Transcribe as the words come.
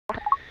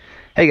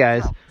Hey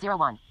guys.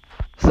 0-1.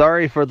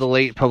 Sorry for the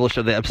late publish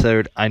of the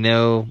episode. I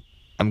know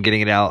I'm getting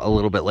it out a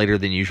little bit later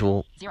than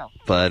usual,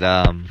 but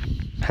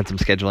had some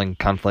scheduling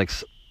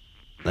conflicts.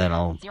 Then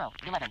I'll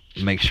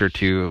make sure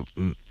to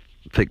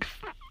fix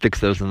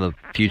those in the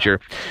future.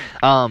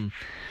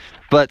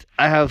 But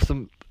I have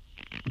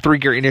three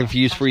great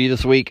interviews for you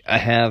this week. I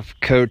have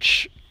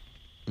Coach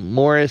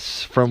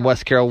Morris from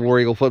West Carroll War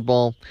Eagle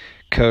Football,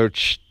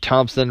 Coach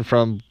Thompson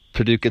from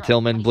Paducah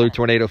Tillman Blue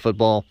Tornado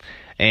Football,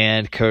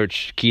 and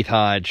Coach Keith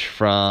Hodge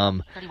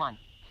from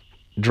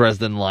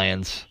Dresden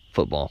Lions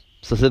Football.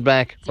 So sit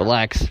back,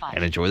 relax,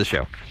 and enjoy the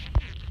show.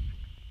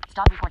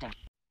 Stop recording.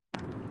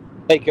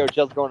 Hey, Coach,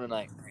 how's it going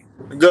tonight?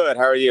 Good.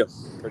 How are you?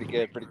 Pretty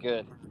good.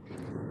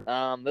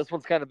 This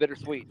one's kind of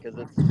bittersweet because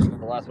it's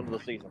the last one of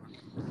the season.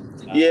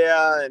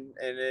 Yeah, and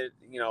it,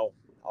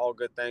 all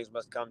good things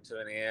must come to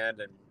an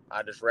end. And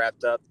I just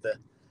wrapped up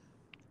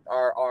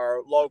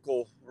our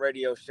local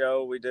radio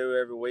show we do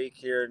every week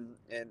here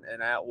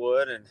in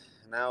Atwood, and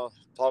now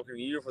talking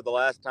to you for the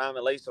last time,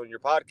 at least on your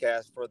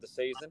podcast for the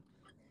season.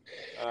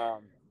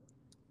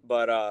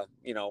 But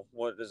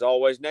what is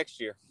always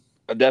next year.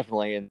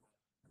 Definitely, and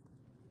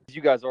as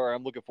you guys are,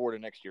 I'm looking forward to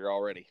next year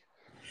already.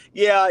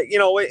 Yeah,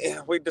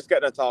 we just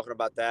got done talking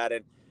about that,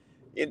 and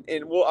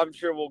I'm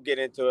sure we'll get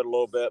into it a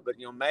little bit. But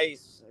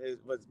Mace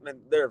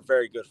they're a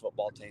very good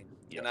football team,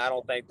 and I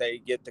don't think they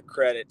get the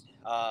credit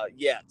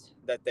yet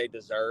that they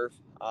deserve.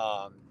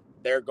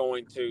 They're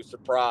going to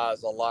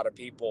surprise a lot of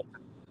people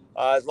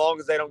as long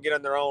as they don't get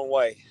in their own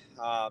way.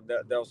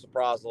 They'll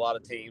surprise a lot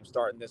of teams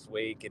starting this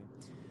week,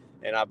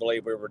 and I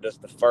believe we were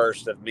just the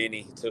first of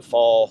many to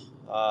fall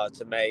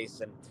to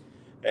Mace.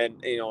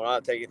 And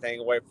not take anything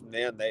away from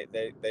them.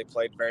 They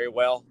played very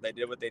well. They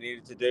did what they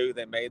needed to do.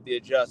 They made the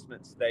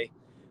adjustments. They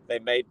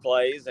made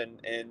plays, and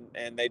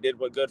they did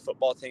what good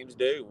football teams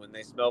do. When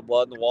they smell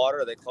blood in the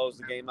water, they close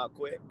the game out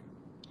quick.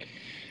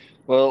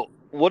 Well,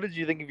 what did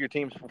you think of your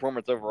team's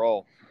performance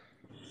overall?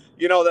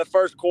 That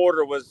first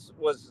quarter was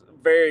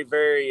very,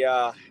 very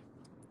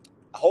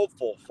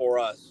hopeful for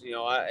us.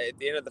 At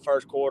the end of the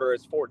first quarter,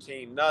 it's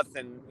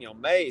 14-0.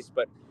 Mace,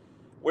 but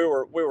we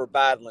were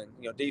battling.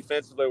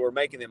 Defensively, we're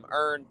making them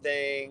earn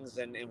things,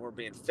 and we're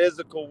being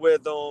physical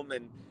with them,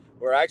 and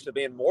we're actually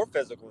being more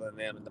physical than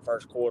them in the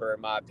first quarter, in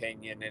my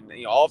opinion. And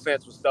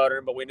offense was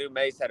stuttering, but we knew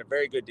Mace had a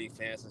very good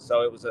defense, and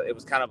so it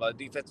was kind of a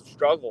defensive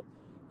struggle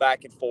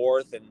back and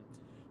forth. And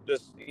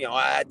just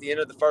at the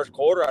end of the first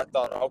quarter, I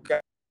thought, okay,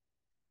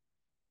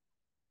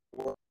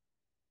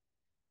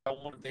 I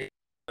want to be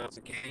a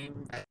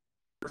game.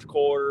 First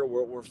quarter,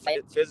 we're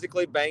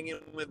physically banging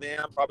with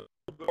them, probably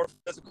more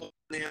physical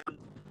than them.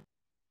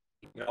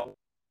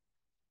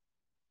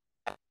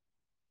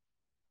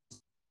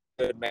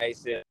 Good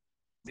Mason.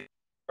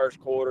 First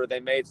quarter, they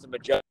made some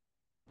adjustments.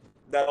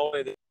 Not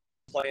only they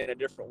playing a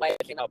different way,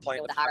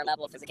 playing with a higher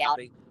level of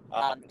physicality.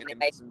 And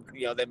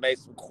they made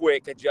some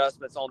quick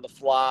adjustments on the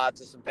fly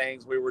to some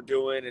things we were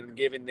doing and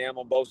giving them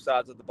on both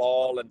sides of the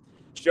ball, and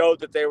showed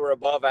that they were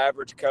above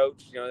average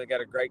coach. They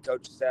got a great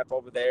coaching staff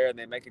over there, and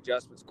they make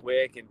adjustments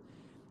quick, and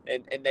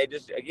they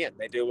just, again,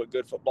 they do what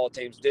good football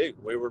teams do.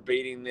 We were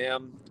beating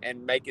them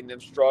and making them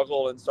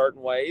struggle in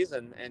certain ways,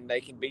 and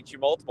they can beat you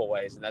multiple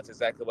ways, and that's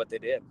exactly what they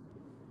did.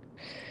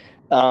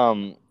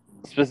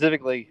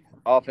 Specifically,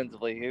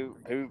 offensively, who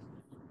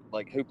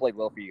played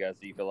well for you guys,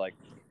 do you feel like?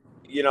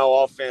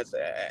 Offense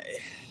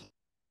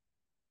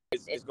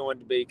is going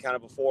to be kind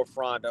of a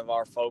forefront of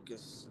our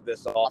focus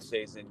this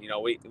offseason.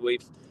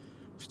 We've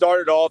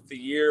started off the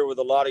year with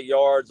a lot of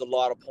yards, a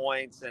lot of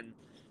points, and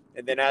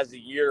then as the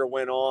year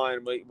went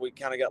on, we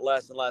kind of got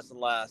less and less and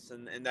less,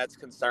 and that's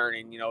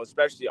concerning.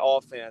 Especially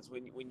offense.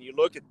 When you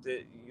look at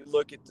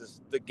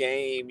the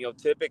game,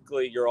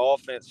 typically your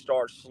offense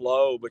starts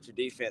slow, but your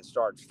defense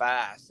starts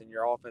fast, and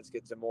your offense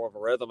gets in more of a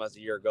rhythm as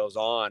the year goes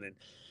on.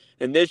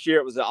 And this year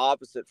it was the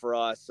opposite for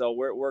us. So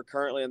we're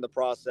currently in the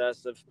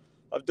process of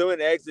doing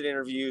exit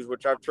interviews,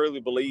 which I truly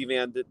believe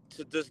in,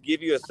 to just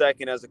give you a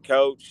second as a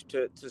coach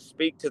to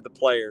speak to the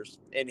players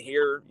and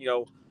hear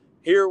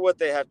what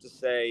they have to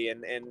say,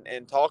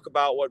 and talk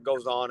about what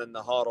goes on in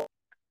the huddle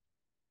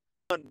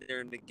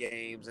during the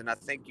games. And I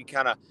think you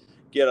kind of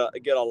get a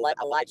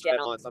light check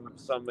on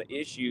some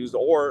issues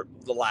or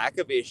the lack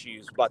of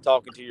issues by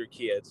talking to your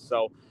kids.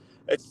 So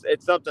it's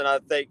something I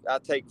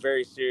take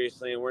very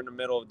seriously, and we're in the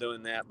middle of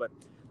doing that. But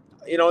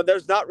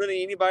there's not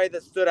really anybody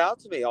that stood out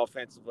to me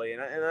offensively,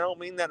 and I don't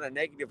mean that in a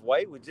negative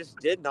way. We just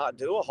did not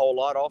do a whole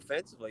lot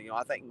offensively.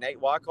 I think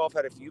Nate Wyckoff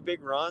had a few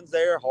big runs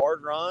there,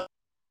 hard runs.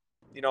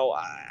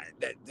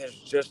 There's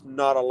just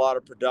not a lot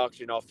of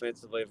production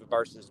offensively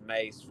versus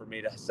Mace for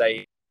me to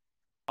say.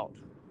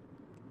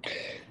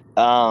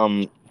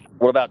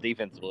 What about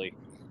defensively?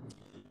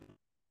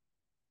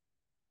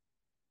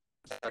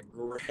 A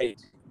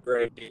great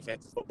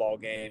defensive football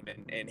game,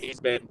 and he's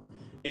been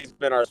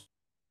our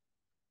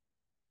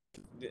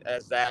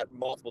as that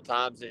multiple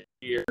times this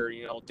year.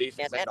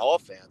 Defense and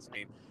offense. I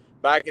mean,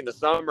 back in the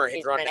summer,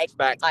 he's running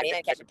H-back,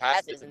 catching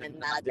passes, and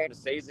then during the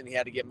season, he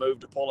had to get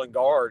moved to pulling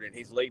guard, and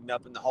he's leading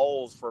up in the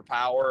holes for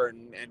power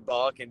and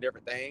buck and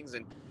different things.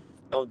 And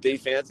On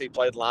defense, he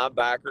played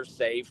linebacker,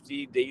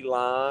 safety,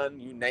 D-line,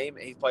 you name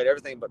it. He played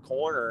everything but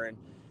corner. And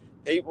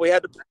we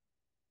had to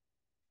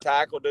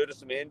tackle due to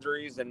some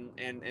injuries and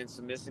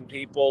some missing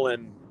people.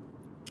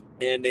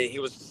 And he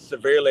was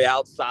severely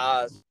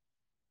outsized.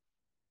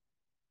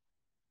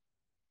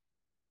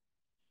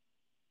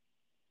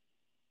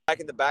 Back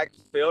in the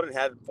backfield and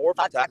had 4 or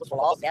 5 tackles for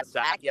loss, he had a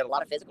sack, he had a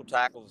lot of physical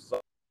tackles. So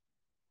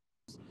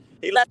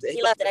he left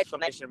an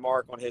exclamation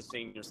mark on his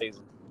senior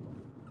season.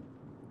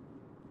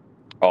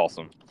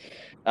 Awesome.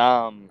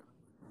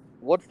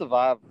 What's the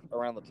vibe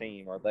around the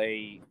team? Are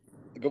they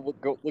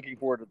looking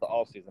forward to the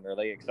offseason? Are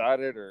they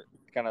excited or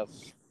kind of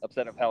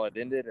upset of how it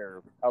ended,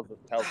 or how's the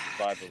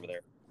vibe over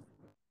there?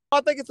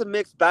 I think it's a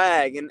mixed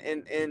bag, and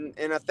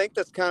I think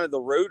that's kind of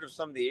the root of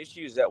some of the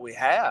issues that we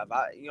have.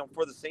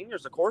 For the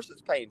seniors, of course,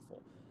 it's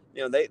painful.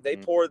 They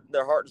poured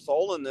their heart and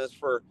soul in this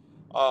for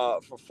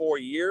 4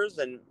 years,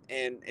 and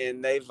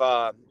they've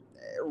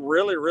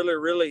really, really,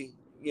 really,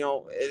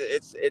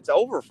 it's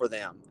over for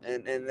them,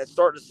 and it's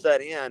starting to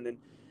set in.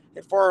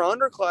 And for our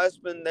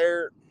underclassmen,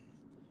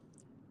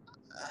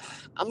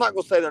 I'm not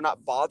going to say they're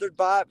not bothered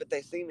by it, but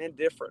they seem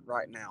indifferent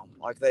right now.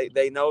 Like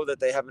they know that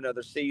they have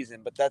another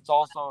season, but that's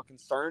also a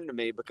concern to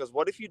me, because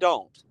what if you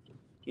don't?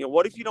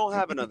 What if you don't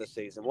have another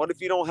season? What if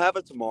you don't have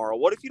it tomorrow?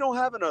 What if you don't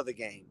have another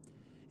game?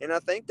 And I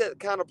think that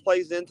kind of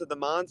plays into the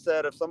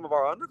mindset of some of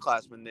our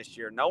underclassmen this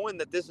year, knowing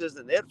that this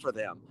isn't it for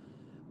them,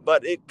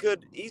 but it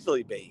could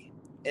easily be.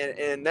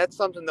 And that's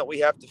something that we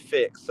have to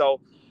fix. So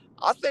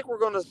I think we're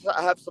going to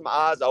have some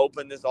eyes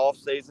open this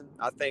offseason.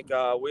 I think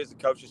we as a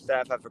coaching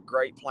staff have a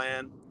great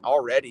plan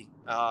already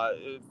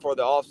for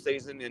the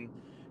offseason, and,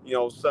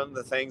 some of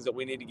the things that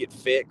we need to get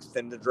fixed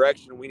and the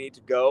direction we need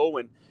to go.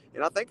 And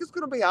I think it's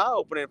going to be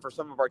eye-opening for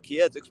some of our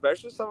kids,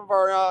 especially some of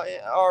our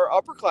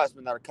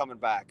upperclassmen that are coming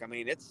back. I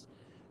mean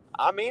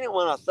it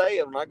when I say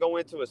it. When I go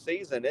into a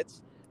season,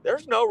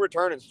 there's no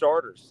returning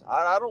starters.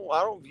 I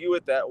don't view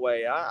it that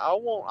way. I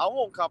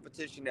want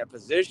competition at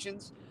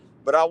positions,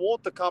 but I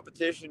want the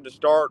competition to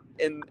start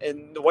in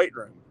the weight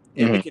room,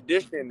 in the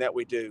conditioning that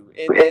we do,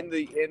 in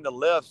the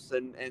lifts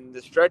and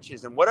the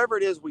stretches and whatever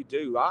it is we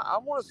do. I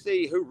want to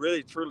see who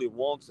really truly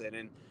wants it.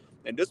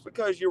 And just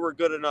because you were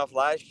good enough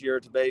last year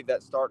to be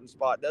that starting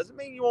spot doesn't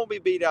mean you won't be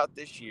beat out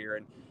this year.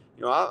 And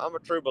I'm a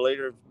true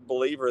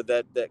believer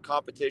that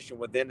competition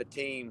within a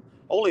team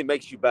only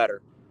makes you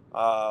better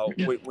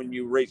when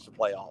you reach the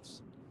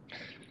playoffs.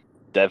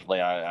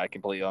 Definitely, I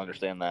completely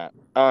understand that.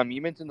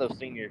 You mentioned those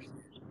seniors.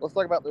 Let's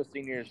talk about those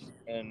seniors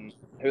and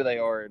who they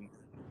are and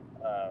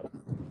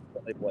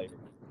what they played.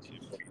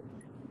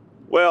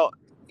 Well,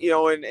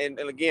 and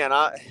again,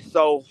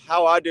 so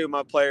how I do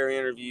my player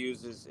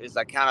interviews is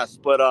I kind of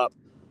split up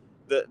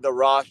the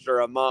roster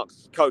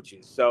amongst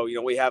coaches. So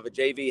we have a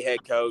JV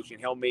head coach, and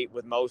he'll meet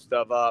with most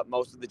of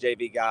the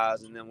JV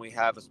guys, and then we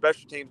have a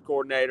special teams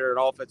coordinator, an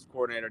offensive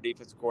coordinator,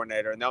 defensive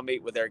coordinator, and they'll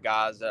meet with their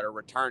guys that are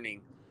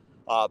returning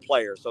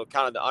players. So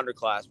kind of the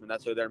underclassmen,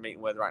 that's who they're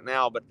meeting with right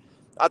now. But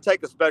I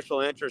take a special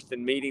interest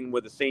in meeting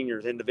with the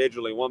seniors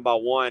individually, one by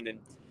one,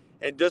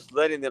 and just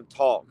letting them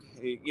talk.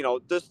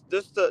 Just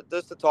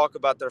to talk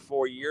about their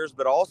 4 years,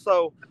 but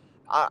also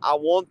I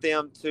want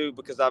them to,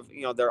 because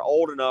they're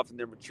old enough and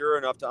they're mature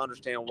enough to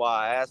understand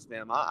why I asked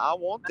them. I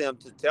want them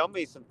to tell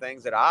me some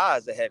things that I,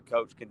 as a head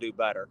coach, can do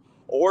better,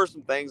 or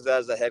some things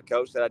as a head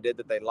coach that I did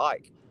that they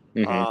like.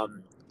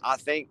 I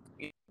think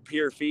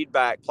peer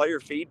feedback, player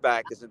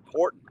feedback is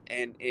important,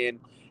 and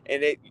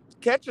it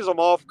catches them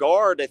off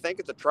guard. They think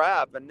it's a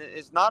trap, and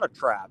it's not a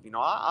trap.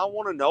 I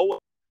want to know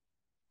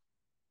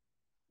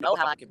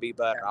how I can be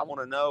better. I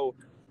want to know,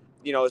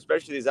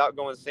 especially these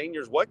outgoing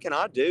seniors, what can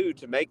I do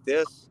to make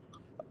this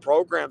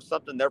program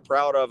something they're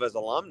proud of as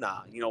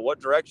alumni?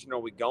 What direction are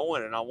we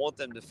going? And I want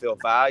them to feel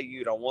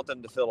valued. I want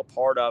them to feel a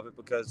part of it,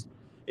 because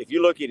if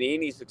you look at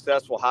any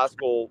successful high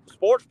school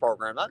sports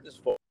program, not just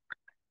football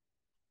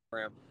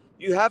program,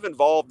 you have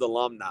involved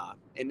alumni,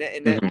 and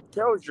that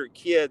tells your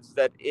kids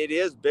that it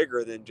is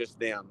bigger than just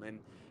them.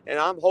 And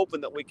I'm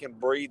hoping that we can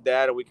breed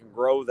that and we can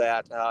grow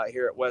that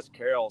here at West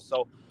Carroll.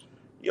 So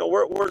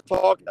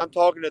I'm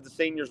talking to the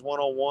seniors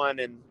one-on-one,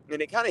 and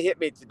it kind of hit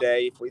me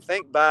today. If we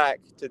think back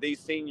to these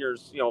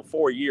seniors,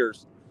 4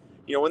 years,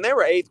 when they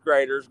were eighth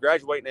graders,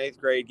 graduating eighth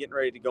grade, getting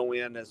ready to go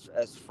in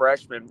as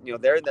freshmen,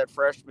 they're in that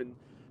freshman,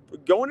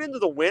 going into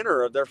the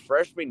winter of their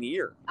freshman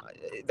year.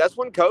 That's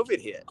when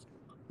COVID hit,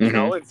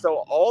 and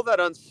so all that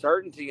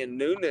uncertainty and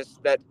newness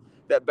that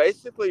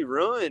basically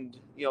ruined,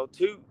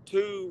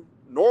 two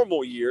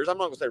normal years. I'm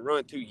not going to say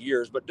ruined 2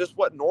 years, but just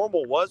what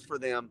normal was for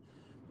them.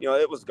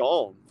 It was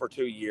gone for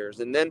 2 years.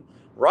 And then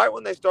right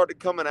when they started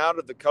coming out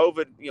of the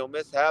COVID,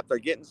 mishap, they're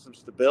getting some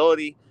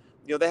stability.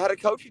 They had a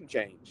coaching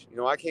change.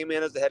 I came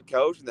in as the head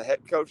coach, and the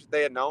head coach that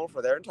they had known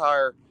for their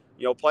entire,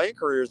 playing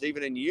careers,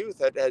 even in youth,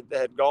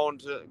 had gone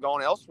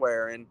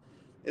elsewhere. And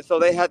so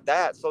they had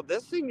that. So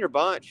this senior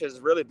bunch has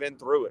really been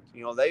through it.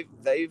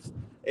 They've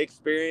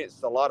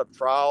experienced a lot of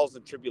trials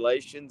and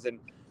tribulations.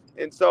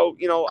 And so,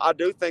 I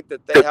do think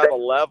that they have a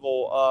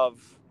level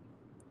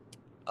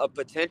of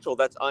potential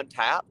that's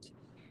untapped,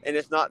 and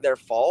it's not their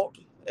fault.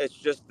 It's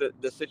just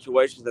the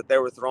situations that they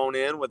were thrown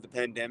in with the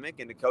pandemic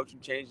and the coaching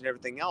change and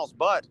everything else.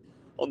 But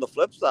on the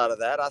flip side of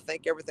that, I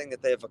think everything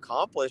that they've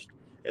accomplished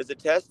is a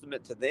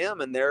testament to them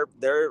and their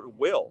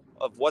will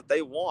of what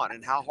they want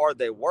and how hard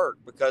they work,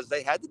 because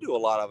they had to do a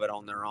lot of it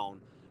on their own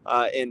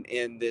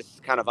in this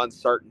kind of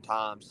uncertain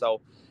time.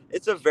 So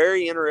it's a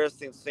very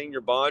interesting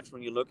senior bunch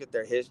when you look at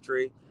their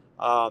history.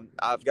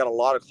 I've got a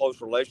lot of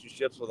close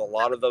relationships with a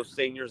lot of those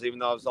seniors, even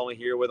though I was only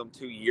here with them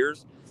 2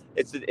 years.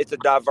 It's a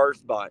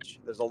diverse bunch.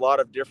 There's a lot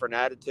of different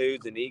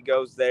attitudes and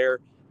egos there,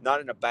 not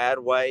in a bad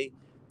way.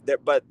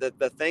 But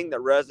the thing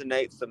that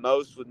resonates the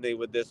most with me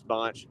with this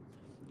bunch,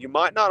 you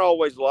might not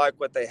always like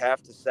what they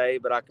have to say,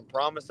 but I can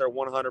promise they're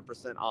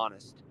 100%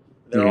 honest.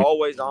 They're Mhm.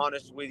 always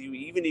honest with you.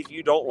 Even if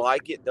you don't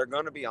like it, they're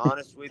going to be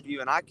honest with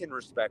you, and I can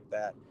respect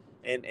that.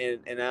 And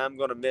I'm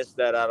going to miss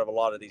that out of a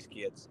lot of these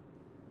kids.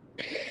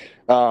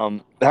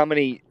 How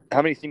many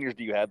seniors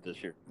do you have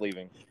this year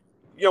leaving?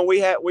 We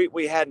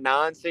had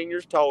 9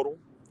 seniors total,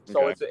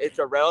 so Okay. it's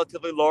a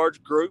relatively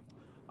large group.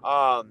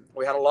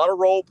 We had a lot of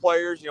role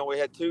players. We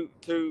had two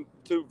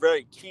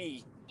very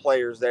key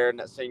players there in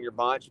that senior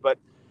bunch. But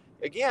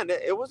again,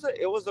 it was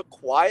a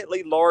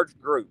quietly large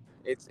group.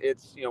 It's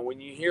when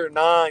you hear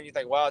 9, you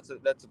think, wow,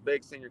 that's a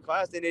big senior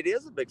class, and it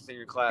is a big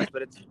senior class,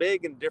 but it's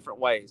big in different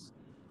ways.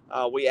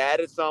 We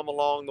added some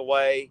along the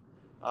way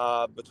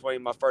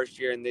between my first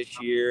year and this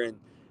year,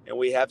 and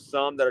we have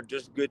some that are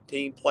just good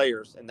team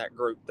players in that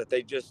group that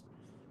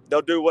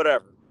they'll do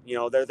whatever.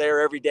 They're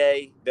there every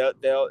day.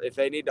 They'll if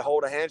they need to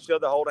hold a hand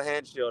shield, they'll hold a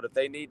hand shield. If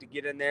they need to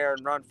get in there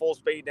and run full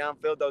speed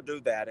downfield, they'll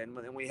do that. And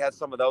we had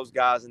some of those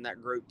guys in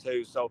that group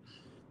too. So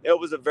it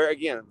was a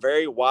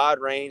very wide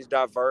range,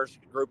 diverse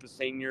group of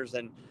seniors,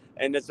 and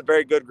it's a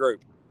very good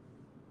group.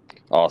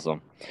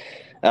 Awesome.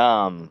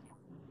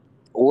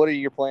 What are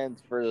your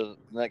plans for the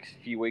next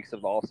few weeks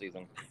of the off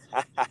season?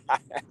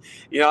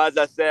 As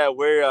I said,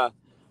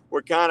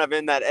 we're kind of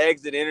in that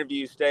exit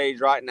interview stage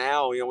right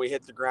now. We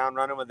hit the ground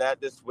running with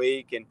that this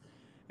week,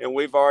 and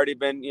we've already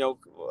been,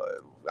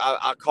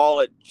 I call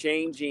it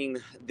changing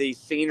the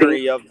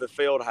scenery of the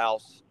field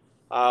house.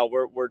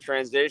 We're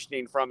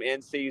transitioning from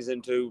in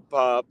season to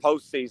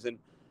postseason,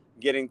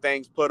 getting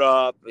things put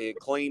up,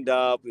 cleaned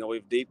up.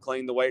 We've deep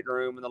cleaned the weight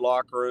room and the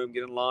locker room,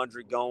 getting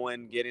laundry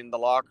going, getting the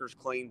lockers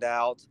cleaned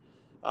out,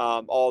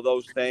 all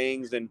those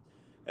things, and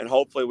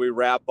hopefully we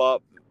wrap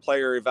up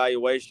player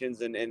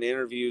evaluations and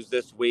interviews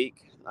this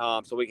week,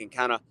 so we can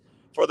kind of,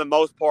 for the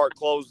most part,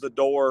 close the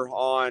door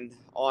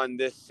on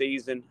this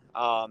season,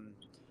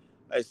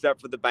 except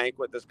for the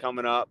banquet that's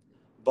coming up.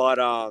 But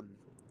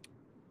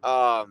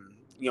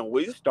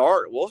we'll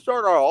start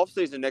our off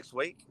season next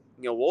week.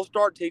 We'll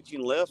start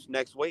teaching lifts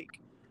next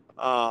week.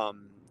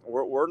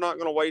 We're not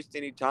going to waste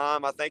any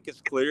time. I think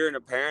it's clear and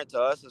apparent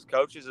to us as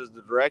coaches as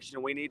the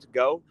direction we need to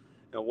go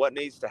and what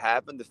needs to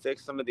happen to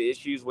fix some of the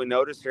issues we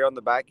noticed here on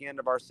the back end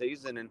of our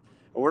season. And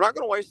we're not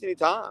going to waste any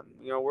time.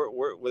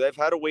 They've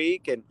had a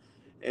week, and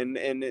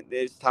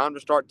it's time to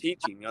start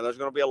teaching. There's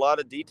going to be a lot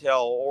of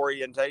detail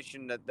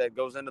orientation that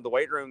goes into the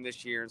weight room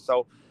this year. And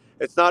so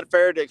it's not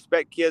fair to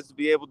expect kids to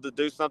be able to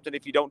do something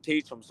if you don't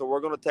teach them. So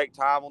we're going to take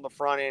time on the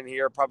front end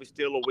here, probably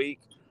still a week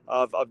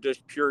of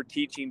just pure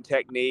teaching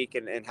technique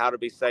and how to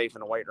be safe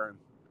in a weight room.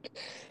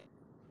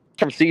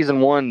 From season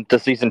 1 to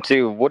season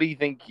 2, what do you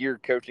think your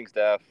coaching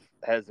staff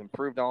has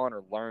improved on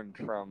or learned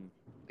from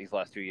these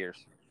last 2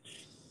 years?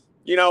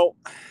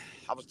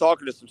 I was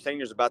talking to some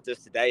seniors about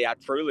this today. I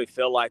truly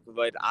feel like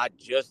I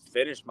just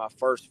finished my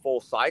first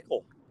full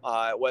cycle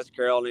at West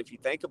Carroll. And if you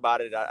think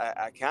about it,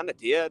 I kind of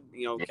did.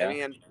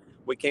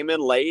 We came in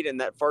late in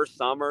that first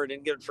summer,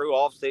 didn't get a true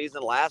off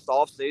season. Last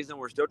off season,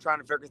 we're still trying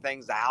to figure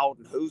things out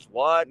and who's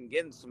what and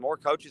getting some more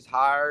coaches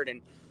hired.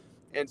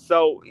 And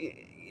so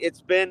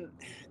it's been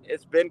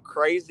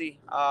crazy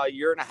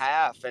year and a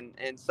half.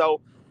 And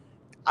so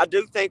I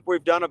do think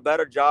we've done a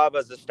better job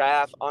as a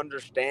staff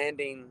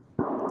understanding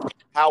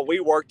how we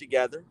work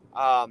together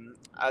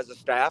as a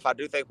staff. I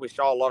do think we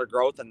saw a lot of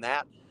growth in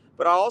that.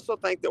 But I also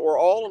think that we're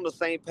all on the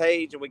same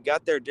page and we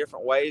got there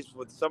different ways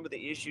with some of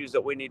the issues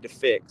that we need to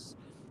fix.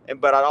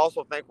 But I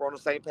also think we're on the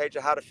same page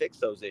of how to fix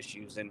those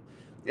issues. And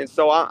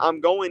so I'm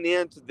going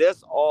into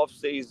this off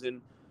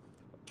season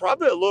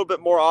probably a little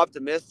bit more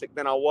optimistic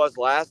than I was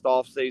last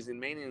off season,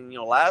 meaning,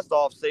 last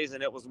off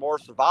season, it was more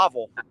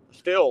survival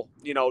still,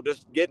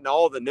 just getting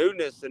all the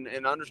newness and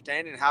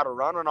understanding how to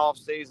run an off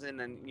season.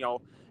 And,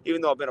 even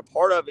though I've been a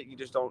part of it,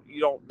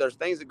 there's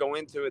things that go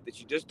into it that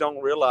you just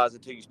don't realize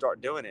until you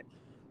start doing it.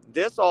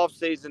 This off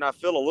season, I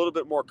feel a little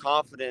bit more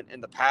confident in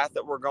the path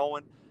that we're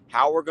going,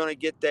 how we're going to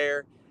get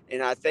there.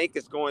 And I think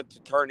it's going to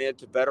turn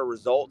into better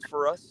results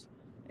for us.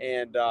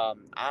 And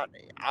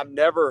I'm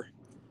never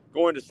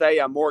going to say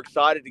I'm more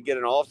excited to get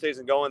an off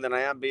season going than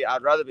I am.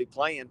 I'd rather be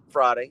playing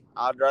Friday.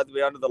 I'd rather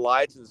be under the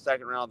lights in the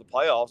second round of the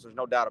playoffs. There's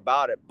no doubt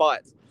about it.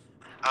 But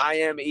I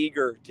am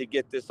eager to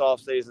get this off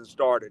season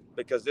started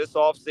because this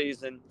off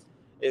season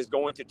is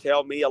going to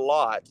tell me a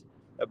lot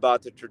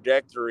about the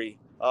trajectory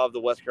of the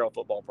West Carroll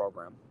football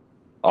program.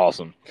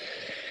 Awesome.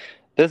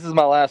 This is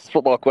my last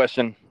football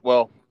question.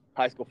 Well,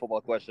 high school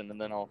football question,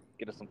 and then I'll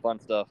get to some fun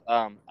stuff.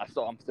 I'm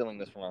stealing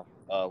this from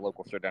a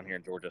local show down here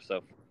in Georgia,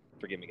 so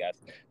forgive me, guys.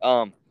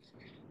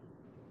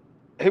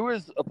 Who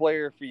is a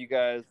player for you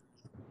guys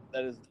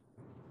that is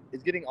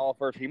getting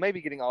offers? He may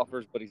be getting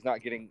offers, but he's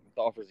not getting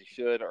the offers he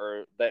should,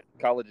 or that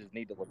colleges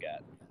need to look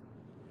at.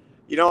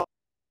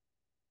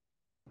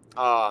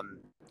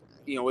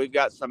 We've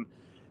got some.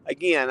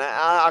 Again,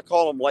 I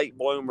call them late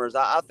bloomers.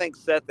 I think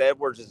Seth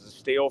Edwards is a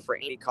steal for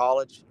any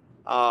college.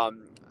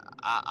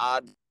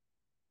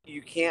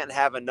 You can't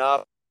have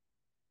enough.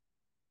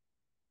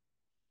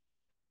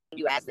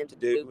 You ask them to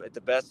do at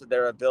the best of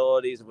their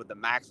abilities with the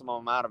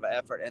maximum amount of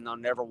effort, and they'll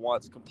never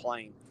once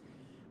complain.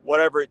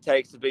 Whatever it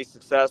takes to be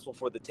successful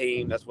for the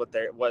team, that's what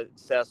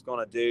Seth's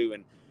going to do.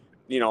 And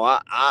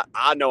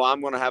I know I'm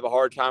going to have a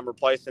hard time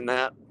replacing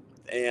that.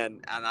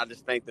 And I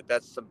just think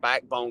that's some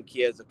backbone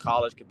kids that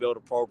college could build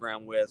a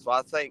program with. So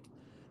I think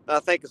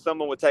if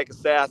someone would take a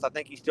Seth, I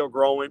think he's still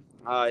growing.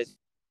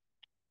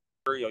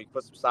 You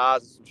put some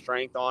size and some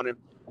strength on him.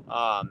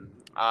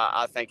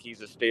 I think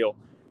he's a steal.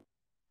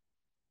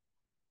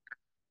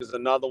 There's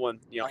another one.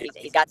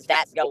 He's got the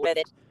stats to go with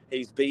it.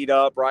 He's beat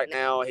up right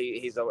now.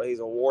 He's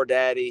a war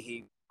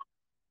daddy.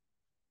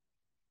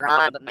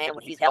 But man,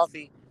 when he's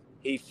healthy,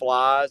 he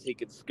flies. He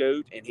can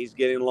scoot, and he's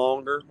getting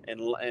longer and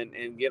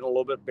getting a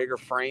little bit bigger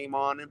frame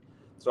on him.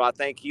 So I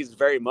think he's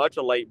very much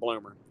a late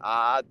bloomer.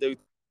 I do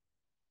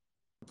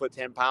put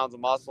 10 pounds of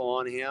muscle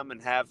on him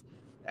and have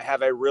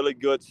a really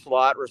good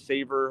slot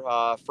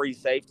receiver, free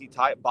safety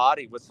type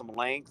body with some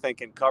length and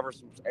can cover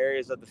some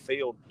areas of the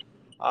field.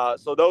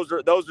 So those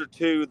are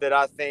two that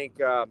I think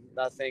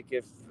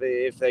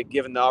if they're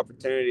given the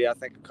opportunity, I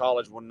think a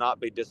college will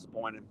not be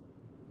disappointed.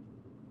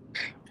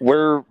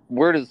 Where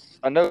does,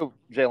 I know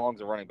Jay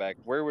Long's a running back.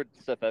 Where would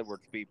Seth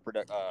Edwards be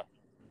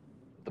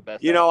the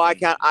best?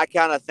 I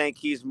kind of think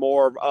he's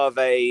more of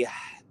a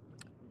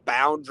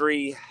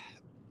boundary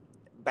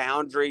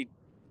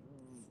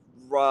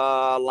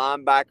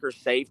linebacker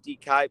safety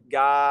type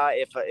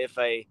guy. If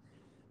an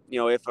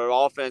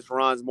offense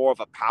runs more of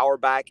a power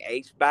back,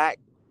 ace back,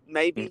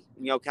 maybe,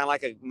 kind of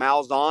like a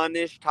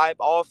Malzahn-ish type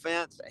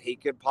offense, he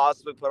could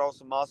possibly put on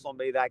some muscle and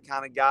be that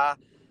kind of guy.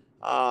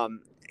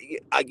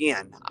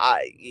 Again,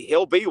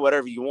 he'll be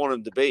whatever you want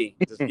him to be.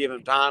 Just give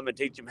him time and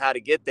teach him how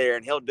to get there,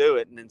 and he'll do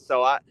it. And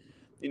so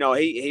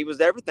he was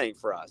everything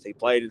for us. He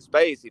played in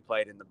space. He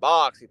played in the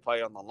box. He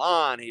played on the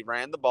line. He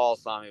ran the ball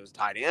some. He was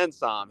tight end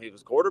some. He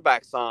was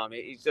quarterback some.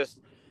 You just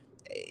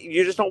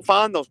don't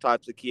find those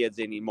types of kids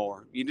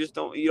anymore. You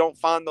don't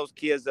find those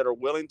kids that are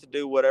willing to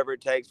do whatever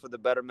it takes for the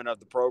betterment of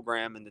the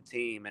program and the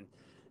team.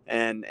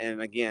 And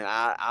again,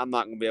 I'm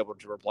not going to be able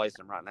to replace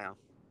him right now.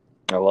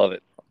 I love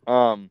it.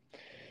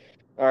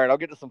 All right, I'll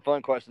get to some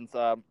fun questions.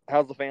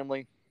 How's the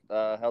family?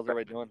 How's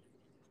everybody doing?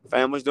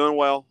 Family's doing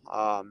well.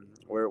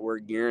 We're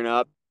gearing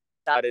up.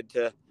 Excited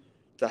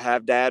to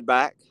have Dad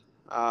back.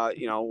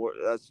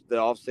 That's the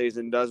off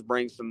season does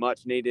bring some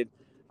much needed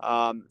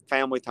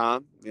family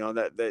time.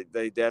 That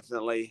they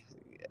definitely,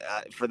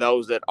 for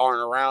those that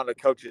aren't around the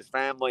coach's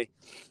family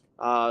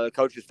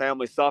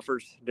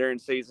suffers during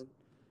season.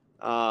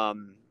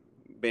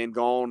 Being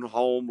gone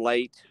home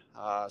late.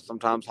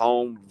 Sometimes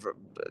home,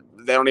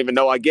 they don't even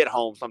know I get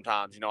home.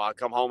 Sometimes, I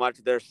come home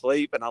after their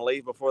sleep and I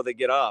leave before they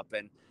get up.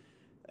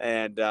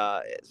 And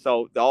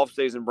so the off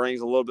season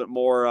brings a little bit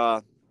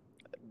more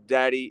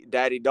daddy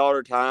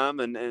daughter time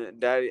and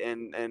daddy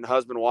and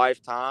husband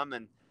wife time,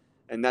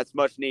 and that's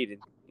much needed.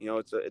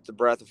 It's a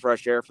breath of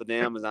fresh air for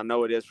them, as I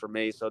know it is for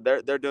me. So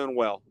they're doing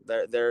well.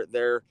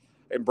 They're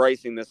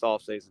embracing this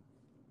off season.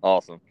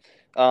 Awesome.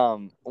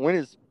 When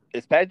is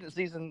pageant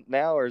season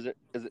now, or is it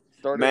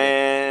started?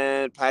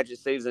 Man, pageant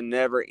season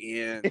never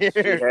ends.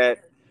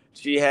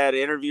 She had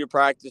interview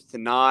practice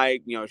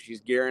tonight.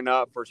 She's gearing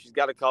up she's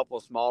got a couple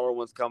of smaller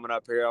ones coming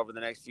up here over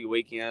the next few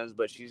weekends,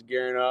 but she's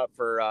gearing up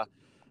for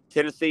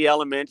Tennessee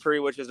Elementary,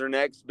 which is her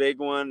next big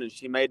one, and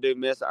she may do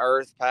Miss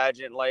Earth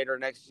pageant later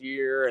next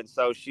year. And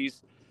so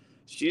she's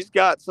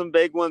got some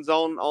big ones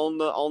on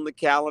the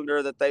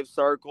calendar that they've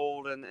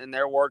circled and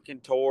they're working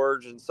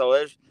towards. And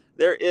so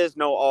there is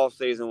no off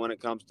season when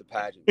it comes to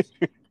pageants.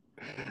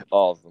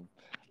 Awesome.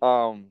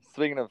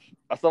 Speaking of,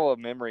 I saw a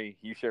memory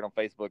you shared on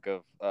Facebook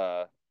of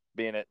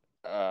being at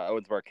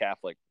Owensboro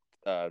Catholic.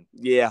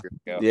 Yeah.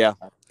 Kind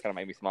of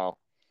made me smile.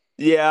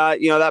 Yeah,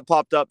 that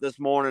popped up this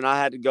morning. I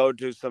had to go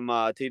to some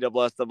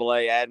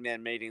TSSAA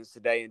admin meetings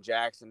today in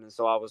Jackson, and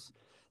so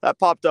that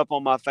popped up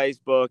on my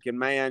Facebook. And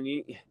man,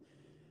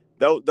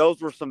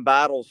 those were some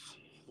battles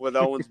with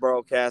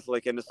Owensboro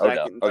Catholic in the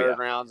second and third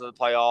rounds of the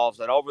playoffs.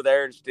 And over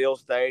there in Steel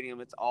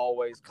Stadium, it's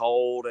always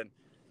cold.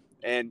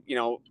 And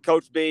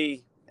Coach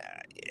B,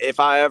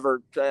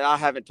 I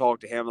haven't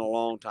talked to him in a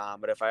long time,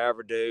 but if I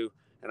ever do,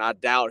 and I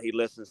doubt he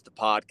listens to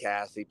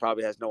podcasts, he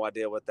probably has no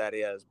idea what that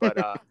is.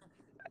 But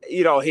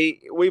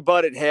we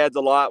butted heads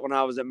a lot when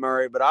I was at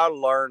Murray, but I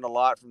learned a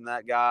lot from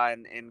that guy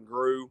and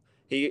grew.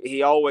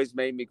 He always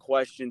made me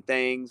question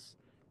things,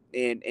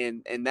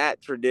 and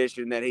that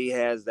tradition that he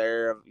has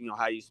there of,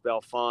 how you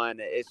spell fun,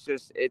 it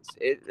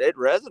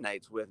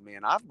resonates with me,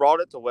 and I've brought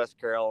it to West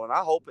Carroll, and I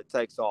hope it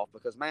takes off,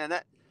 because man,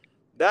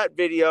 that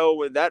video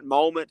with that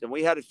moment, and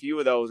we had a few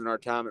of those in our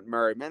time at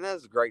Murray, man,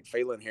 that's a great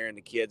feeling hearing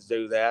the kids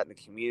do that and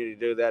the community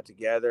do that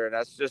together, and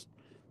that's just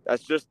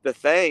the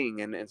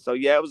thing, and so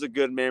yeah, it was a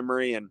good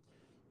memory, and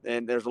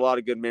there's a lot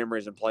of good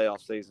memories in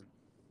playoff season.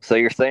 So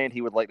you're saying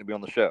he would like to be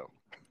on the show?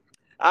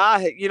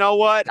 You know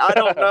what? I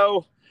don't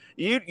know.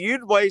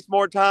 You'd waste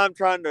more time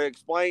trying to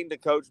explain to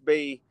Coach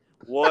B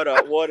what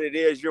it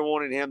is you're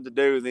wanting him to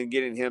do than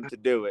getting him to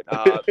do it.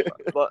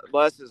 But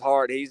bless his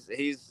heart, he's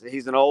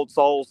an old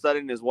soul set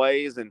in his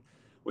ways, and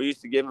we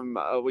used to give him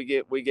we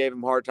gave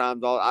him hard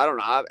times. I don't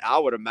know. I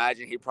would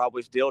imagine he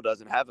probably still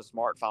doesn't have a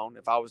smartphone,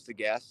 if I was to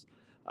guess.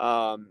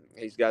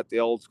 He's got the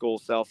old school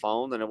cell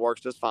phone, and it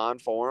works just fine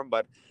for him.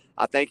 But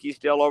I think he's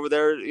still over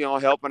there,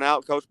 helping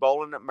out Coach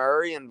Bolin at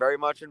Murray and very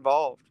much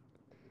involved.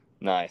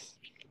 Nice.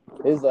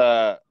 His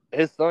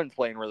son's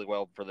playing really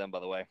well for them, by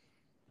the way.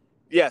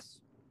 Yes.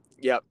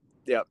 Yep.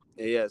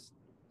 He is.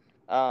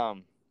 I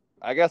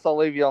guess I'll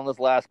leave you on this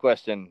last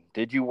question.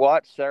 Did you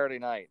watch Saturday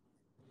night?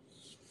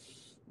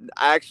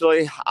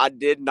 Actually, I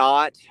did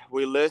not. I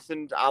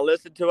listened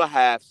to a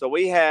half. So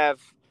we have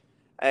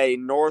a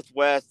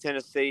Northwest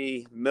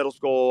Tennessee middle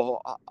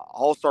school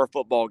all-star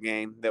football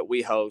game that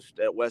we host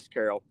at West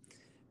Carroll.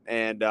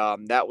 And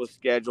that was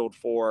scheduled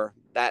for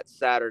that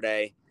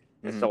Saturday.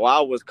 And so I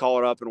was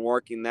caught up and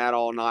working that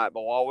all night.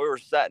 But while we were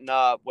setting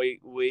up, we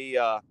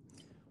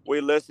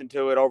listened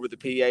to it over the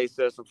PA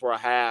system for a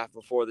half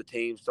before the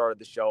team started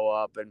to show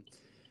up. And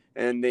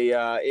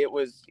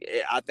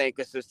I think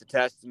it's just a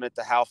testament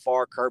to how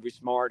far Kirby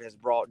Smart has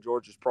brought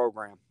Georgia's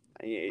program.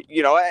 And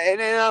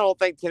I don't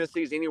think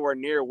Tennessee's anywhere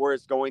near where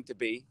it's going to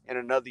be in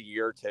another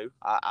year or two.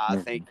 I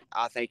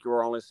think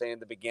we're only seeing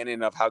the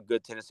beginning of how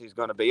good Tennessee's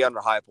going to be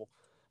under Heupel.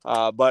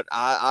 But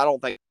I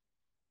don't think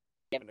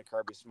even to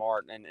Kirby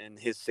Smart and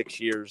his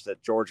 6 years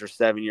at Georgia,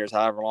 7 years,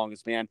 however long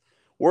it's been,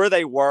 where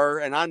they were.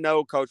 And I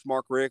know Coach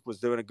Mark Richt was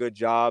doing a good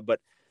job,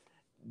 but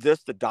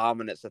just the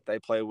dominance that they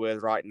play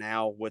with right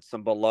now with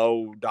some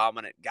below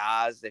dominant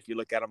guys, if you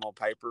look at them on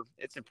paper,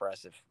 it's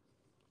impressive.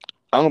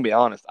 I'm going to be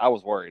honest. I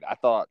was worried. I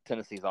thought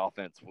Tennessee's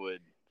offense would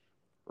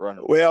run.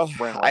 Well,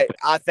 I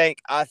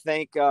think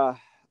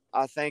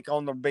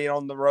on being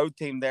on the road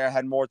team there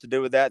had more to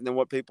do with that than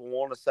what people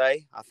want to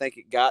say. I think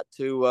it got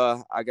to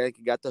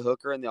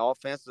Hooker in the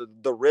offense.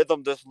 The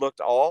rhythm just looked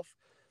off,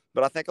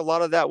 but I think a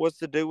lot of that was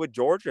to do with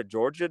Georgia.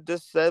 Georgia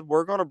just said,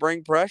 we're going to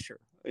bring pressure.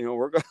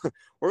 We're going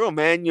to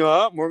man you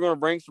up. And we're going to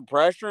bring some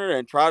pressure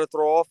and try to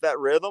throw off that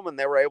rhythm, and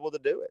they were able to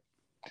do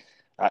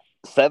it.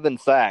 7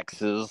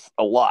 sacks is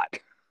a lot.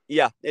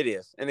 Yeah, it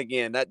is. And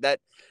again, that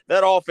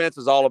offense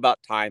is all about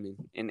timing.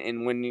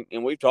 And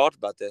we've talked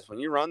about this. When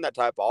you run that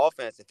type of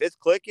offense, if it's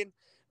clicking,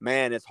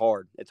 man, it's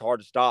hard. It's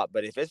hard to stop.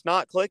 But if it's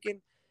not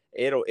clicking,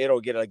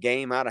 it'll get a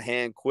game out of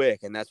hand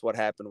quick, and that's what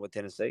happened with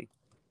Tennessee.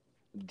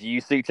 Do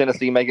you see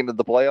Tennessee making it to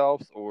the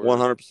playoffs? Or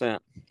 100%.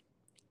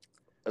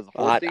 As a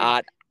 4th seed?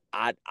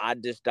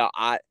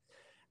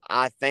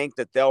 I think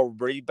that they'll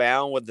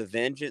rebound with the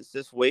vengeance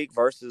this week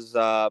versus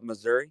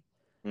Missouri.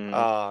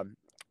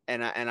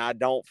 And I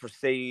don't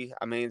foresee.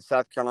 I mean,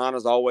 South Carolina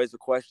is always a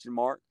question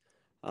mark.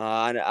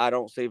 I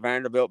don't see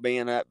Vanderbilt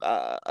being a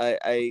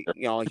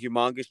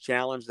humongous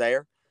challenge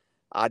there.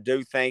 I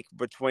do think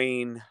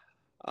between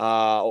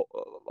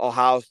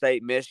Ohio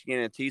State, Michigan,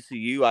 and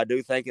TCU, I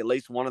do think at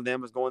least one of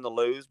them is going to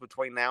lose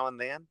between now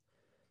and then.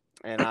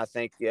 And I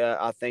think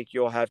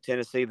you'll have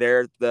Tennessee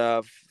there,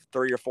 the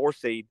 3 or 4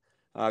 seed,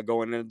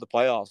 going into the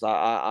playoffs.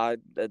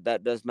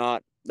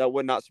 That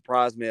would not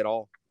surprise me at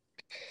all.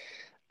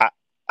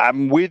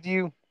 I'm with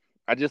you.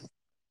 I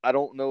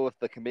don't know if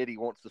the committee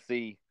wants to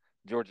see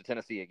Georgia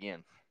Tennessee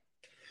again.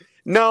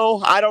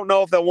 No, I don't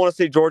know if they want to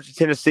see Georgia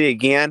Tennessee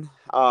again.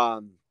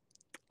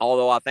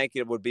 Although I think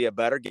it would be a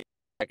better game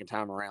second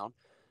time around.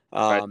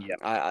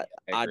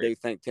 I do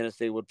think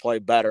Tennessee would play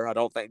better. I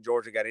don't think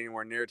Georgia got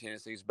anywhere near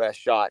Tennessee's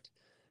best shot.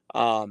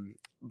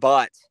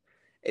 But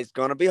it's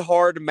going to be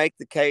hard to make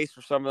the case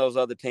for some of those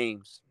other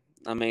teams.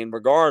 I mean,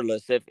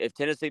 regardless, if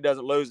Tennessee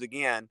doesn't lose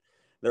again,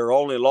 their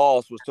only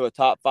loss was to a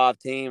top 5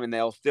 team, and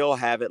they'll still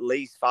have at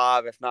least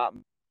 5, if not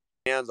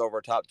wins over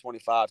a top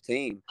 25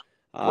 team.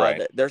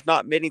 Right. There's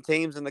not many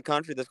teams in the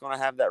country that's going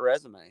to have that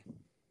resume.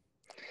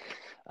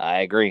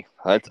 I agree.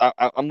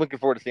 I'm looking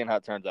forward to seeing how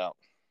it turns out.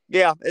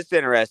 Yeah, it's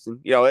interesting.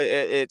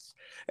 It's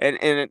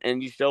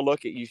and you still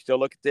look at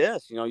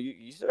this.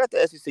 You still got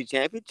the SEC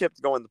championship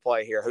to go into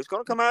play here. Who's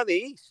going to come out of the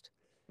East?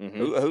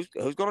 Who's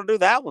going to do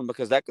that one?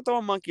 Because that could throw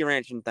a monkey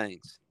wrench in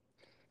things.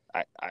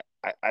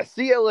 I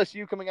see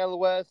LSU coming out of the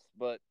West,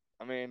 but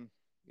I mean,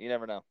 you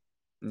never know.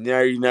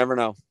 No, you never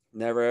know.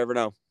 Never ever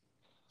know.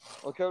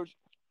 Well, Coach,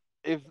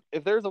 if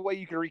there's a way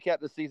you can recap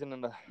the season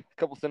in a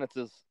couple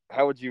sentences,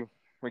 how would you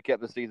recap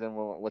the season?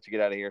 We'll let you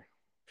get out of here.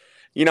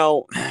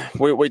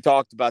 We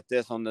talked about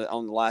this on the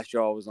last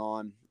show I was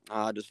on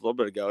just a little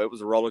bit ago. It was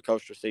a roller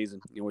coaster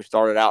season. We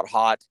started out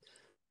hot,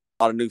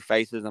 lot of new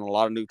faces and a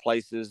lot of new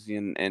places,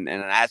 and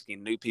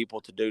asking new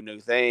people to do new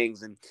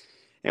things.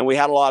 And we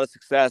had a lot of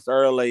success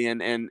early,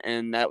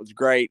 and that was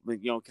great. But,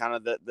 kind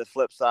of the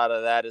flip side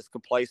of that is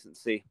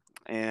complacency.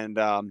 And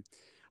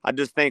I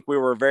just think we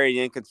were very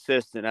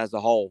inconsistent as a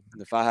whole.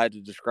 If I had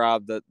to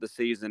describe the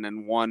season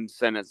in one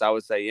sentence, I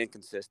would say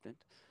inconsistent.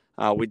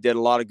 We did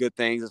a lot of good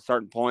things at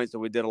certain points,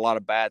 and we did a lot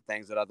of bad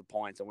things at other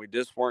points, and we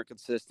just weren't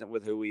consistent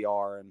with who we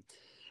are.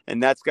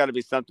 And that's got to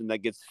be something that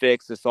gets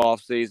fixed this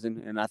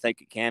offseason, and I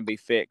think it can be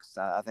fixed.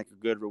 I think a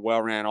good,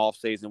 well-ran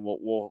offseason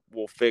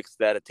will fix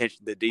that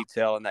attention to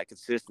detail and that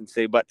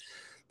consistency. But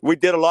we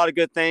did a lot of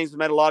good things. We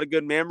made a lot of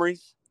good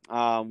memories.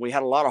 We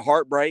had a lot of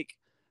heartbreak.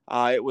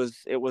 It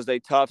was a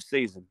tough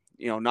season,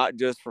 not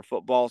just for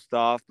football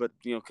stuff, but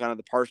kind of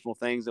the personal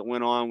things that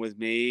went on with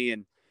me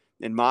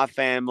and my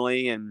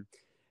family and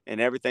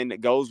everything that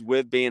goes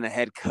with being a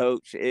head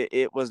coach.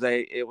 It was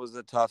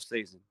a tough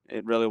season.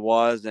 It really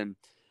was, and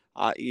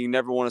you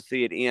never want to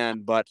see it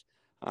end. But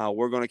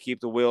we're going to keep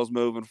the wheels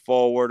moving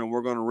forward, and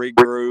we're going to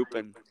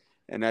regroup.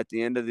 And at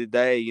the end of the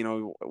day,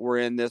 we're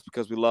in this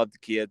because we love the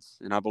kids,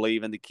 and I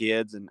believe in the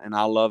kids, and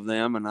I love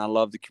them, and I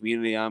love the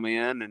community I'm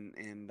in,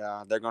 and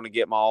they're going to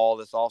get my all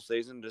this off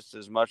season just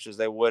as much as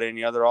they would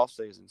any other off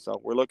season. So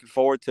we're looking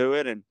forward to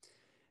it,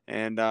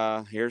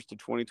 and here's to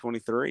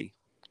 2023.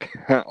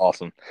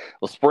 Awesome.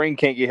 Well, spring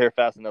can't get here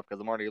fast enough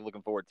because I'm already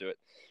looking forward to it.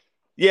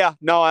 Yeah,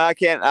 no, I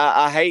can't.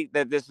 I hate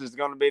that this is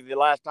going to be the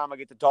last time I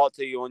get to talk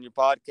to you on your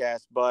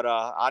podcast, but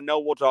I know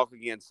we'll talk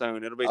again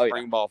soon. It'll be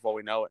spring ball before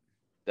we know it.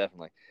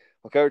 Definitely.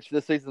 Well, Coach,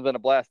 this season's been a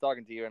blast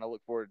talking to you, and I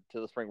look forward to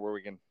the spring where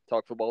we can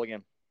talk football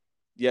again.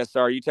 Yes,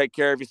 sir. You take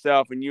care of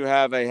yourself, and you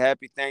have a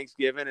happy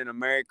Thanksgiving and a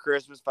Merry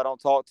Christmas if I don't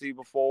talk to you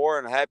before,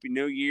 and a Happy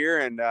New Year,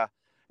 and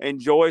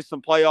enjoy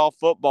some playoff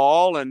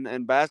football,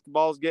 and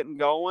basketball's getting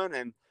going,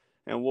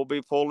 and we'll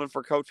be pulling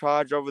for Coach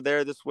Hodge over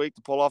there this week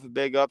to pull off a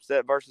big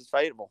upset versus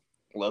Fayetteville.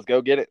 Let's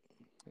go get it.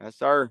 Yes,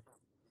 sir.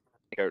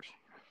 Coach.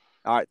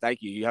 All right.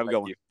 Thank you. You have a good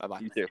one. Bye-bye.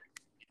 You too.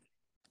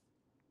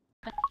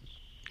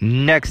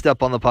 Next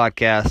up on the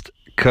podcast,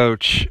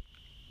 Coach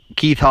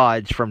Keith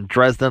Hodge from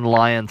Dresden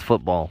Lions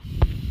football.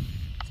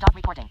 Stop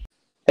reporting.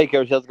 Hey,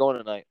 Coach. How's it going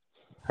tonight?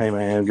 Hey,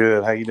 man.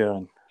 Good. How you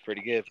doing?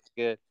 Pretty good.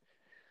 Good.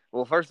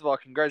 Well, first of all,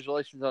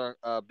 congratulations on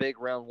a big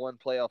round one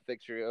playoff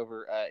victory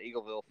over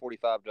Eagleville,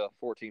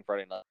 45-14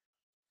 Friday night.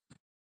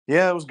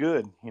 Yeah, it was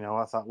good.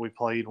 I thought we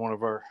played one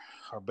of our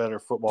better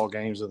football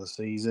games of the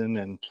season,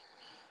 and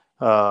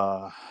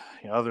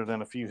other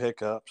than a few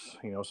hiccups,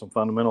 some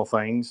fundamental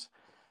things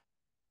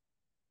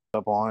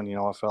up on.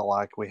 I felt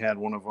like we had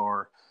one of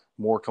our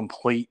more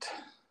complete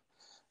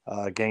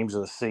games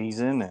of the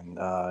season,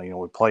 and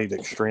we played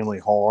extremely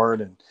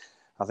hard, and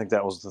I think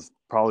that was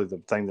probably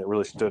the thing that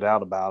really stood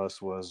out about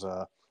us was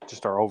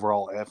just our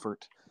overall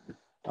effort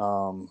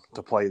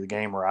to play the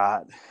game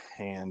right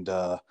and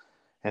to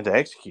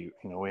execute.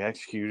 We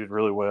executed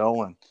really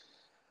well, and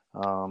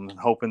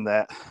hoping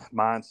that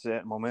mindset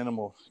and momentum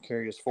will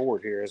carry us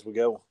forward here as we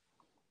go.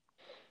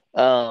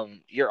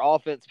 Your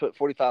offense put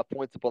 45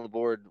 points up on the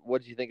board.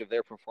 What did you think of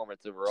their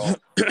performance overall?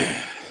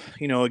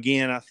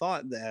 Again, I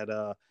thought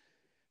that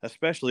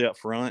especially up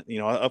front,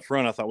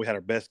 I thought we had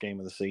our best game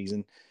of the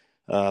season.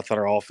 I thought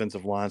our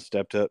offensive line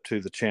stepped up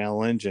to the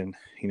challenge, and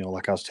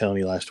like I was telling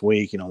you last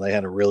week, they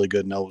had a really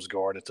good nose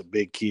guard. It's a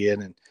big kid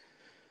and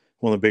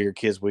one of the bigger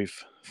kids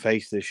we've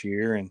faced this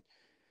year, and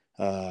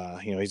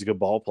he's a good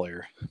ball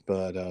player.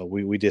 But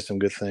we did some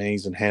good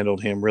things and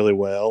handled him really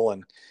well,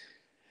 and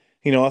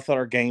I thought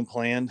our game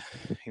plan,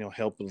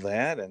 helped with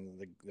that,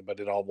 but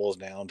it all boils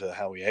down to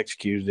how we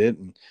executed it,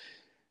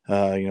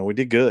 and we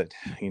did good,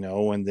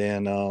 and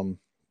then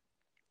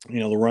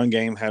the run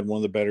game had one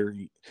of the better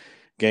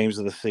games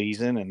of the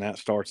season, and that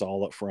starts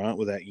all up front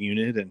with that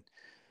unit. And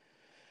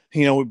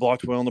we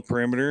blocked well on the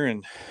perimeter,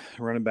 and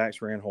running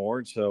backs ran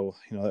hard, so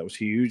that was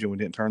huge, and we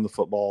didn't turn the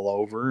football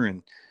over.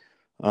 And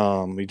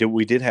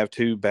we did have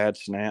two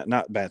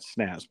not bad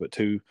snaps, but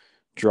two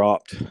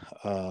dropped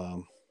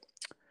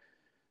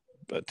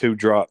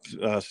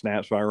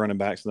snaps by running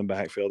backs in the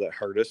backfield that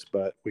hurt us,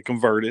 but we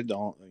converted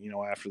on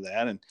after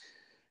that, and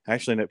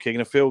actually ended up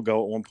kicking a field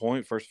goal at one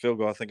point. First field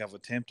goal I think I've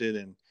attempted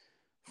in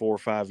 4 or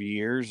 5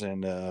 years,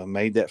 and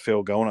made that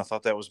field goal, and I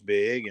thought that was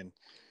big. And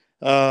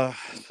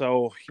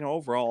so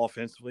overall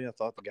offensively, I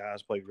thought the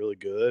guys played really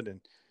good, and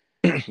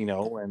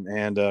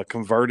and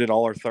converted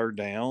all our third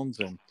downs,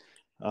 and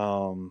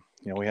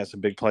we had some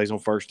big plays on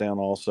first down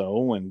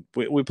also, and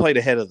we played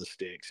ahead of the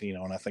sticks,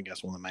 and I think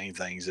that's one of the main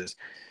things is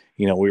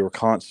we were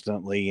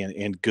constantly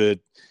in good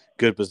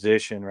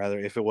position. Rather,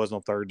 if it wasn't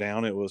on third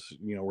down, it was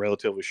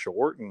relatively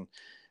short, and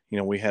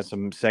we had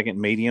some second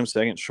medium,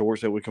 second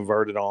shorts that we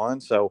converted on.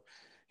 So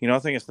I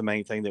think it's the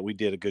main thing that we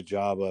did a good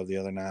job of the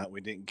other night.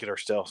 We didn't get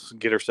ourselves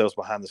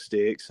behind the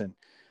sticks, and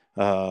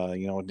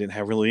didn't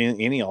have really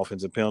any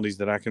offensive penalties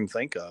that I can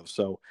think of.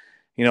 So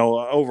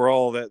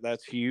overall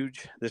that's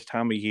huge this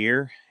time of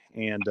year,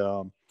 and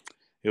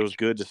it was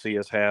good to see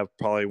us have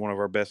probably one of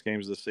our best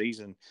games of the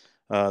season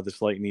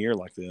this late in the year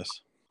like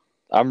this.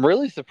 I'm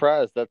really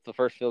surprised that's the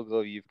first field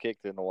goal you've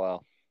kicked in a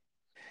while.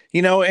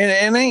 And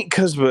it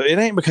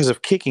ain't because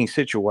of kicking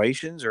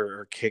situations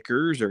or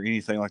kickers or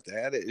anything like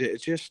that.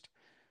 It's just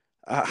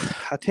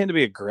I tend to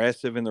be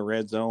aggressive in the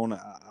red zone.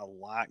 I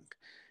like,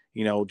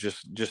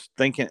 just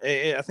thinking.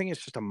 I think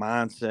it's just a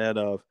mindset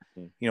of,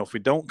 if we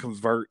don't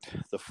convert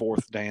the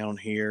fourth down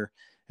here,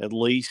 at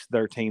least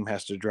their team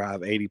has to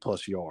drive 80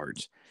 plus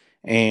yards,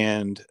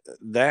 and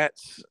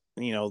that's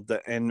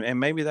and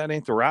maybe that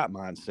ain't the right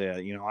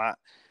mindset.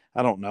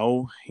 I don't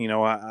know.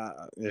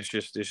 It's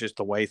just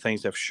the way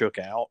things have shook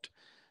out.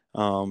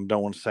 Don't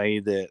want to say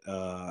that,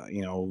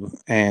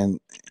 and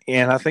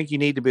I think you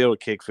need to be able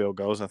to kick field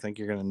goals. I think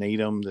you're going to need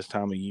them this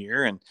time of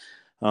year. And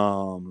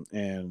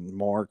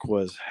Mark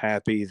was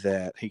happy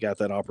that he got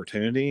that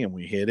opportunity and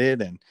we hit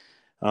it. And,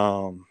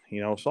 so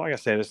like I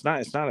said, it's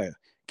not a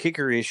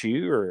kicker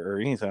issue or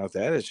anything like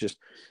that.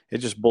 It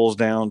just boils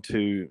down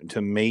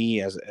to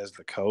me as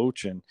the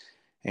coach.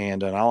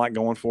 And I like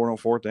going for it on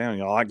fourth down.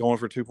 I like going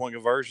for 2-point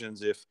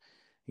conversions. If,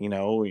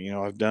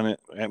 I've done it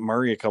at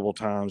Murray a couple of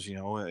times,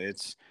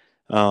 it's,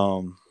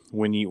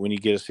 when you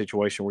get a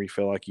situation where you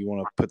feel like you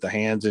want to put the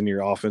hands in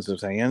your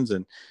offensive's hands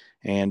and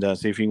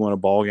see if you win a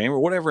ball game or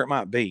whatever it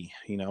might be,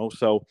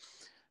 So,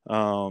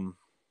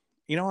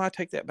 I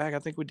take that back. I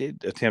think we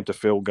did attempt a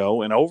field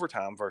goal in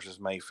overtime versus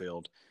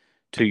Mayfield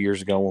 2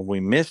 years ago when we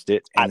missed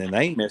it, and then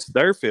they missed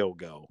their field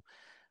goal.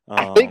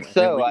 I think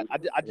so. I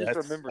just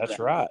remember that's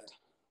that. right.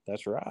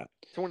 That's right.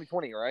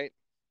 2020, right?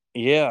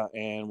 Yeah,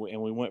 and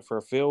we went for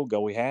a field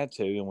goal. We had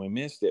to, and we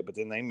missed it, but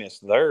then they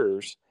missed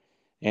theirs.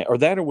 Or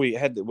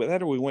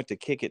we went to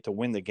kick it to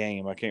win the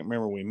game. I can't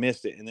remember. We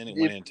missed it, and then it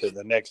went into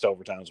the next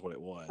overtime is what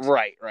it was.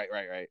 Right.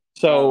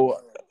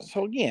 So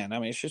again, I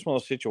mean, it's just one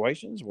of those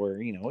situations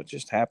where it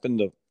just happened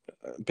to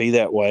be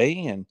that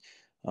way, and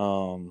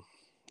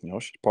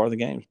it's just part of the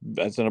game.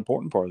 That's an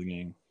important part of the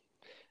game.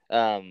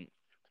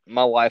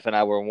 My wife and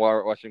I were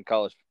watching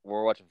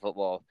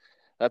football.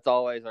 That's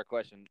always our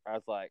question. I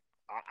was like,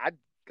 I'd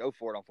go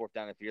for it on fourth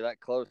down if you're that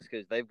close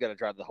because they've got to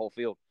drive the whole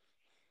field.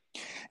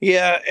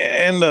 Yeah,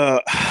 and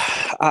a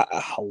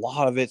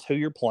lot of it's who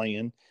you're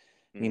playing,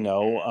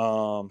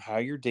 how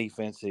your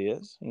defense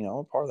is.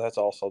 Part of that's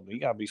also you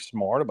got to be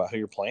smart about who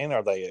you're playing.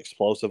 Are they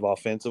explosive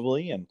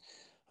offensively, and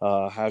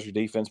how's your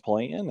defense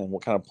playing, and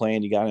what kind of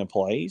plan you got in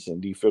place, and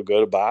do you feel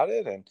good about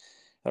it? And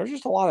there's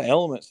just a lot of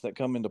elements that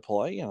come into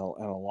play, and a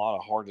lot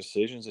of hard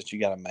decisions that you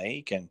got to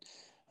make, and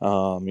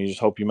you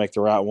just hope you make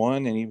the right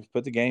one, and you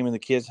put the game in the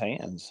kids'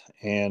 hands,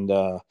 and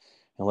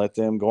let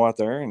them go out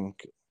there and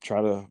try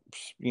to,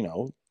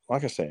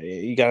 like I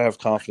say, you got to have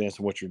confidence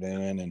in what you're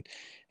doing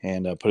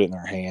and put it in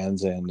their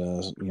hands. And,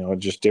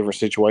 just different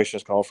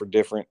situations call for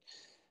different,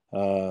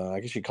 I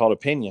guess you call it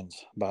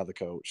opinions by the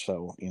coach.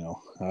 So,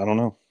 I don't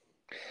know.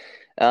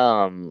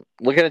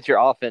 Looking at your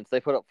offense, they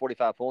put up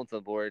 45 points on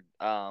the board.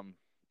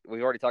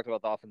 We already talked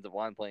about the offensive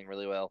line playing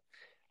really well.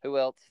 Who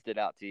else stood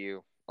out to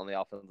you on the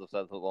offensive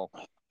side of football?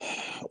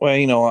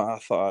 Well, I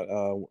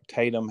thought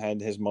Tatum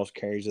had his most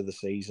carries of the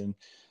season.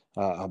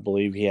 I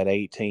believe he had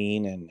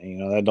 18, and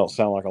that don't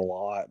sound like a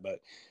lot, but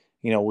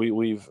him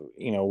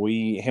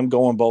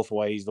going both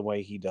ways the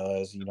way he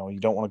does. You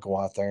don't want to go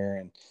out there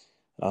and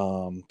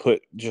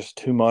put just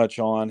too much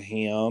on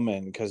him,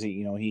 and because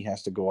he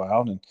has to go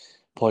out and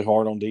play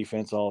hard on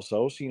defense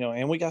also. So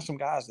and we got some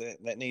guys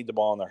that need the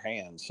ball in their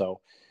hands.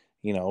 So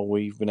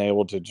we've been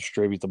able to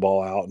distribute the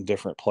ball out in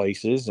different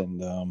places,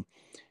 and I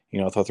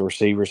thought the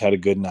receivers had a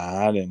good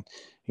night, and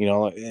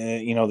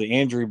the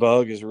injury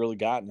bug has really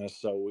gotten us,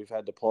 so we've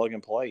had to plug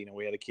and play.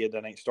 We had a kid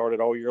that ain't started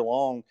all year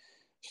long,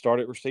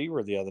 started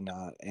receiver the other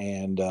night,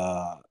 and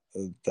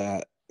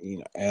that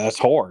and that's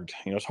hard.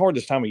 It's hard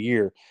this time of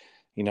year,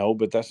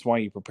 but that's why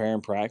you prepare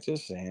and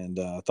practice. And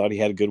I thought he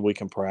had a good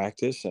week in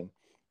practice, and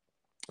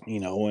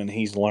and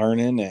he's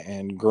learning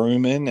and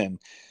grooming and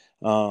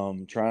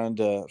trying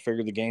to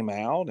figure the game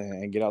out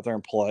and get out there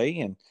and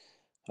play. And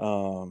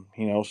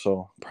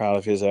so proud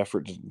of his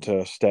effort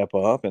to step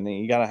up, and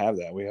you got to have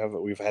that.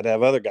 We've had to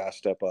have other guys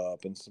step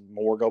up, and some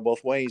more go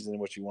both ways than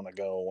what you want to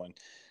go. And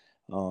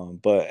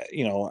but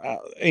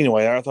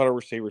anyway, I thought our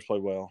receivers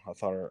played well. I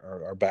thought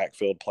our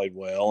backfield played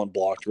well and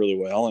blocked really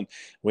well. And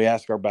we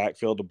asked our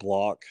backfield to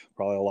block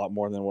probably a lot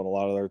more than what a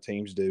lot of other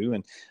teams do.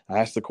 And I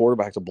asked the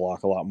quarterback to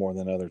block a lot more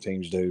than other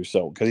teams do.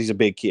 So because he's a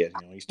big kid,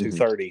 he's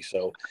 230,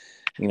 so.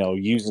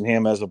 Using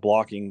him as a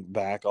blocking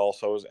back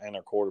also and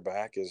our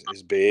quarterback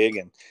is big.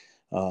 And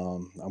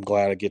I'm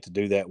glad I get to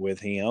do that with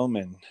him,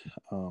 and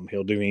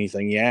he'll do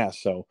anything he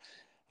asks. So,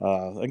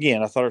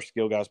 again, I thought our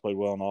skill guys played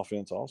well on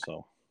offense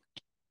also.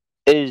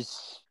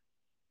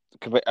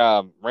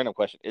 Random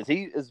question. Is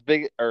he as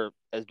big or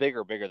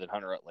bigger than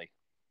Hunter Utley?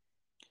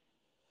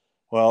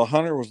 Well,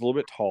 Hunter was a little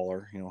bit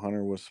taller.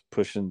 Hunter was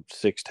pushing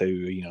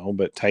 6'2",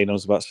 but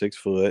Tatum's about 6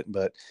 foot.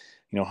 But,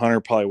 Hunter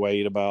probably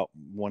weighed about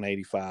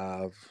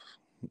 185,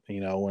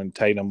 and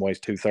Tatum weighs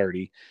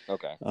 230.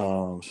 Okay.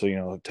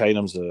 So,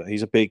 Tatum's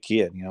he's a big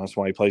kid. That's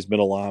why he plays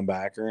middle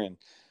linebacker, and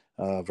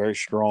very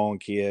strong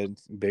kid,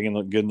 big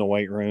and good in the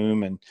weight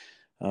room, and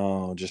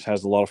just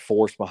has a lot of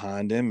force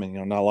behind him. And,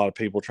 not a lot of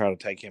people try to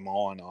take him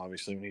on,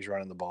 obviously, when he's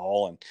running the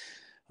ball. And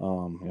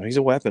He's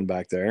a weapon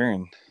back there,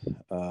 and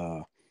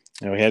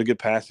he had a good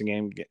passing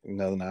game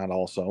the other night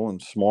also,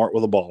 and smart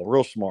with the ball,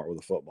 real smart with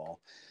the football.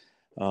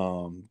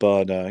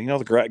 But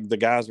the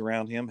guys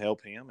around him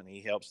help him, and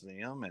he helps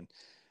them, and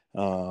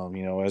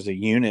as a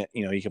unit,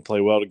 you can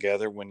play well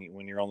together when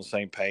you're on the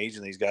same page,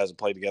 and these guys have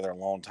played together a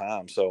long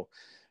time, so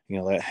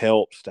that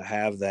helps to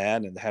have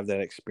that and to have that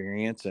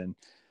experience, and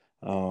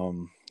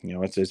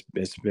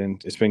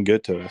it's been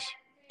good to us.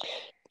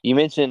 You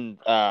mentioned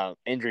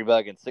injury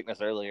bug and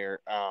sickness earlier.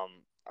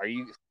 Are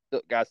you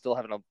guys still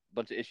having a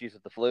bunch of issues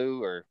with the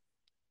flu, or?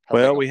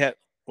 Well, we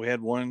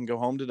had one go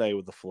home today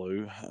with the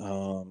flu.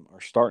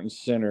 Our starting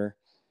center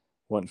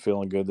wasn't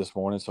feeling good this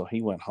morning, so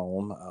he went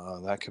home.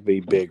 That could be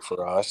big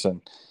for us,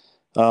 and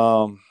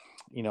so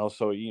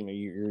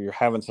you're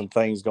having some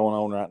things going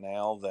on right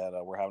now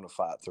that we're having to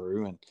fight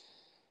through, and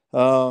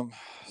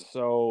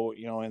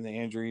and the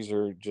injuries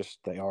are just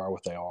they are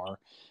what they are.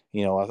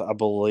 I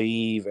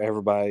believe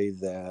everybody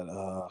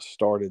that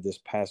started this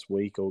past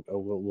week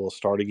will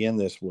start again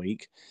this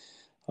week.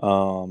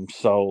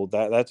 So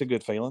that's a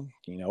good feeling,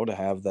 to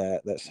have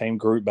that same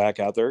group back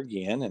out there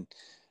again, and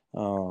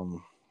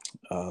so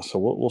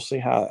we'll see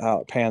how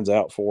it pans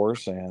out for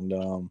us,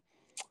 and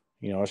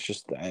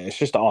it's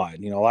just odd.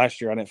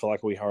 Last year I didn't feel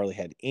like we hardly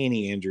had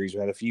any injuries. We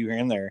had a few here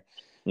and there.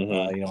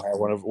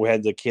 Mm-hmm. We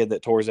had the kid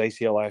that tore his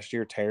ACL last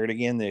year tear it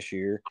again this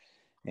year,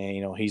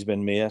 and he's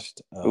been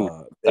missed.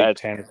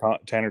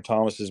 Tanner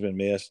Thomas has been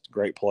missed.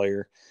 Great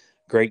player,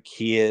 great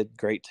kid,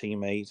 great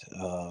teammate.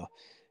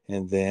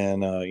 And then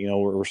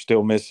we're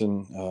still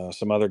missing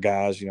some other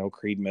guys.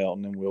 Creed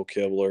Melton and Will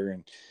Kibler,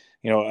 and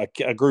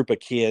a group of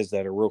kids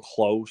that are real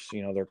close.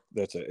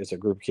 It's a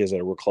group of kids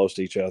that are real close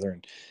to each other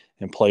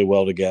and play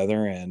well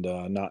together. And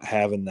not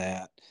having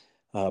that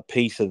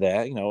piece of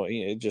that,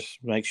 it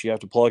just makes you have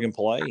to plug and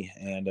play,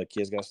 and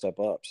kids got to step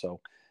up. So,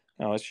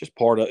 it's just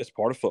part of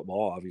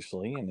football,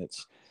 obviously, and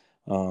it's.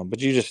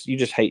 But you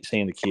just hate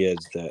seeing the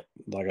kids that,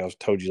 like I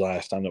told you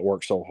last time, that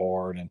work so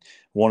hard and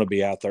want to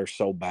be out there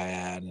so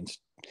bad, and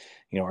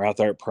are out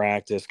there at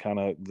practice, kind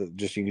of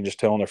you can just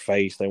tell on their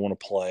face they want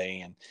to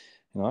play, and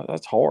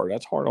that's hard.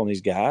 That's hard on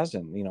these guys,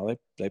 and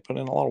they put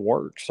in a lot of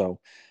work. So,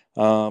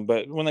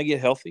 but when they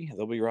get healthy,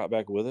 they'll be right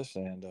back with us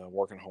and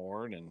working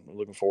hard, and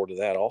looking forward to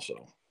that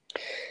also.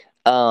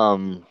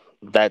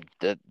 That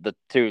the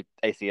two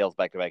ACLs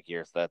back to back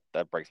years, that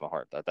breaks my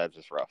heart. That's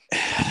just rough.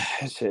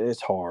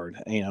 It's hard,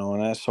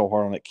 and that's so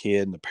hard on that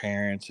kid and the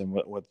parents, and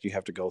what you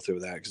have to go through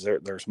with that, because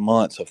there's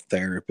months of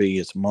therapy,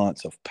 it's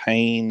months of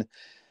pain,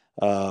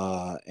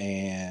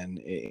 and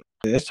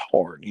it's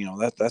hard.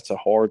 That's a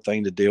hard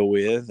thing to deal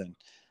with, and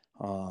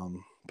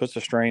puts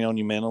a strain on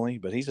you mentally.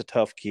 But he's a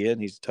tough kid.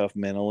 He's tough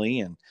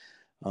mentally, and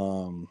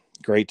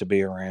great to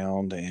be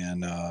around.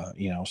 And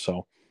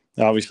so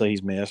obviously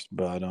he's missed,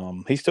 but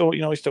he still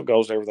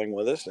goes to everything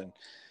with us. And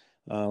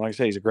like I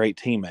say, he's a great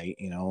teammate.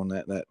 And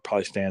that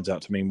probably stands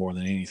out to me more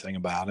than anything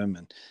about him.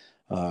 And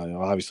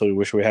obviously we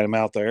wish we had him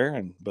out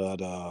there.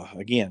 But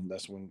again,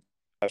 that's when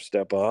have to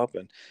step up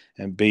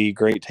and be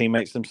great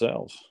teammates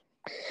themselves.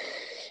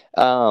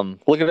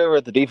 Looking over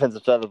at the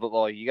defensive side of the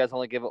football, you guys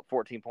only gave up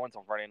 14 points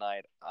on Friday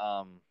night.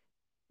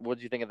 What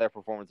did you think of their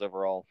performance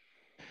overall?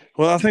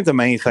 Well, I think the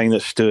main thing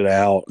that stood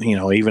out,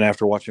 even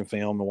after watching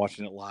film and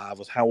watching it live,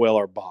 was how well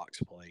our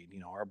box played.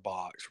 Our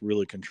box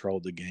really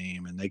controlled the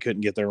game, and they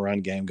couldn't get their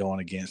run game going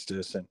against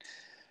us. And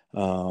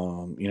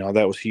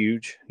that was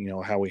huge.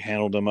 How we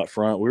handled them up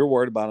front. We were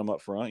worried about them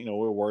up front. We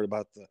were worried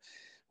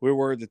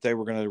that they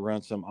were going to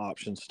run some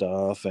option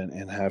stuff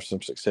and have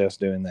some success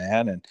doing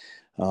that. And,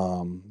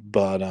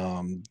 but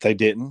they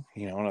didn't,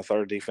 and I thought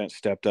our defense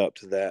stepped up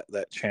to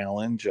that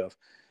challenge of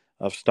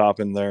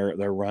stopping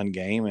their run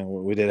game. And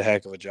we did a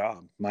heck of a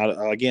job. Might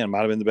have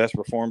been the best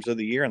performance of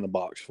the year in the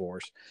box for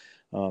us.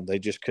 They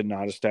just could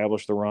not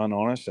establish the run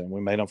on us, and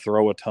we made them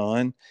throw a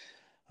ton.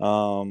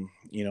 And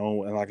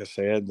like I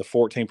said, the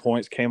 14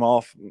 points came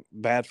off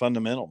bad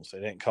fundamentals. They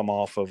didn't come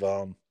off of,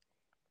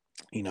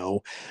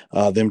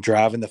 them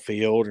driving the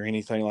field or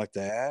anything like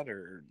that,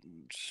 or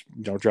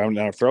driving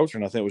down our throats or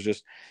nothing.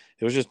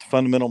 It was just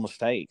fundamental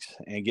mistakes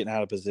and getting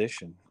out of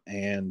position,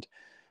 and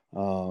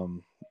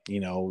going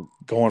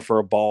for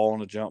a ball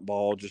and a jump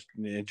ball, just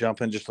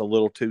jumping just a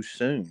little too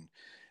soon,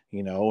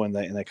 and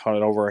they caught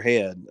it over our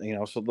head,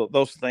 so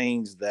those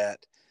things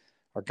that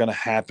are going to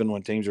happen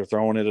when teams are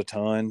throwing it a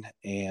ton,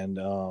 and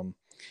and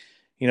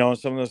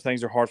some of those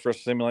things are hard for us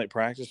to simulate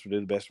practice. We do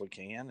the best we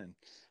can, and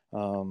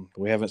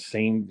we haven't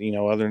seen,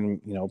 other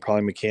than,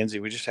 probably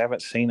McKenzie, we just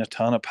haven't seen a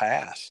ton of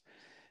pass.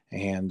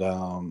 And, then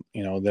all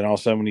of a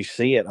sudden when you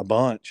see it a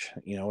bunch,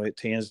 it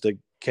tends to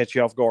catch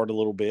you off guard a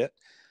little bit.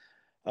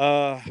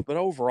 But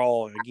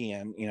overall,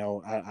 again,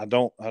 I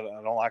don't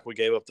like we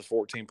gave up the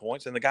 14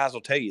 points, and the guys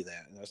will tell you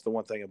that. And that's the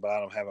one thing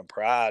about them having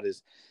pride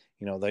is,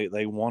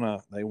 they want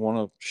to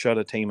shut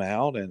a team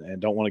out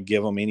and don't want to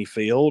give them any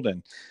field.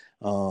 And,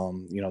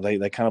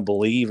 They kind of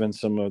believe in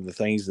some of the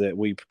things that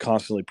we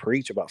constantly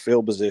preach about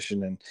field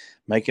position and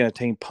making a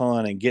team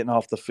punt and getting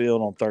off the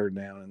field on third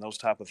down and those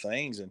type of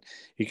things. And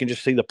you can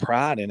just see the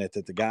pride in it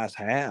that the guys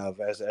have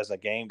as a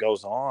game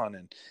goes on,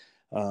 and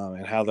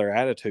how their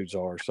attitudes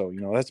are. So,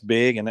 that's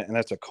big, and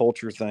that's a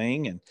culture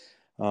thing. And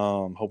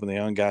hoping the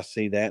young guys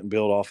see that and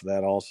build off of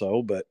that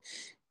also. But,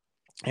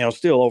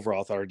 still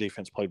overall, I thought our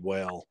defense played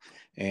well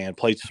and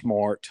played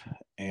smart,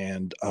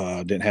 and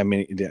didn't have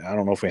many. I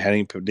don't know if we had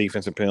any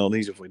defensive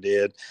penalties. If we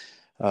did,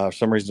 for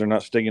some reason they're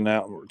not sticking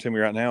out to me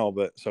right now.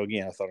 But so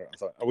again, I thought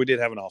we did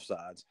have an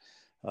offsides,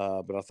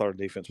 but I thought our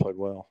defense played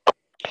well.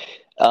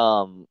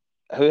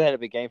 Who had a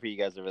big game for you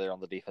guys over there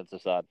on the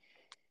defensive side?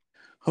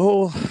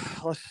 Oh,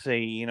 let's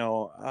see.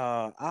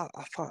 I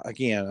thought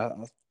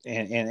again,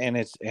 and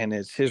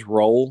it's his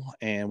role,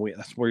 and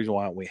that's the reason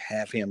why we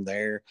have him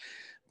there.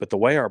 But the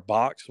way our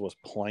box was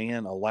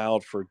playing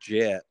allowed for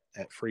Jet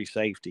at free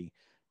safety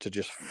to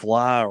just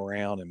fly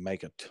around and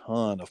make a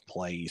ton of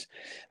plays.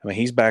 I mean,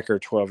 he's back there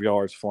 12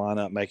 yards, flying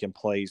up, making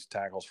plays,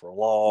 tackles for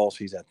loss.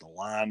 He's at the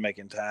line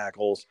making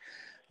tackles.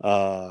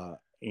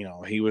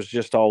 He was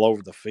just all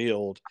over the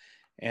field.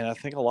 And I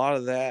think a lot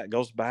of that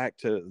goes back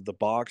to the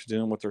box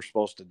doing what they're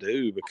supposed to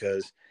do,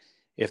 because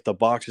if the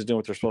box is doing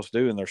what they're supposed to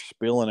do and they're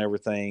spilling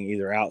everything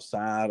either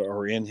outside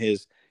or in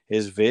his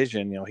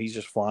vision, he's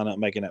just flying up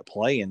making that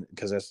play, and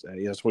because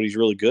that's what he's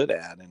really good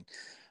at. And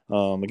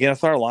again, I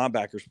thought our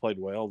linebackers played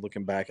well.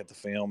 Looking back at the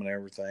film and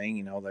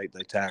everything,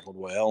 they tackled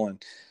well,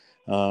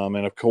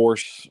 and of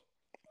course,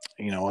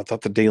 I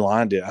thought the D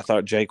line did. I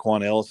thought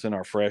Jaquan Ellison,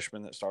 our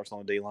freshman that starts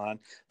on the D line,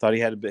 thought he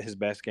had his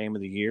best game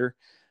of the year.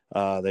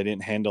 They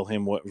didn't handle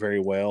him very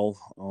well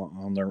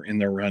in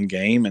their run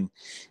game, and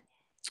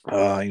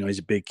he's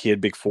a big kid,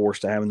 big force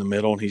to have in the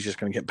middle, and he's just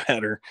going to get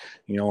better.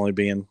 Only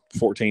being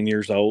 14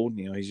 years old,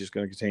 he's just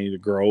going to continue to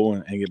grow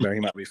and get better. He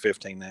might be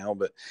 15 now,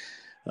 but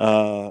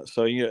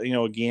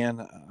again,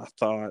 I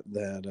thought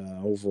that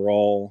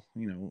overall,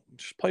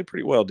 just played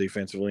pretty well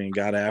defensively and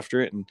got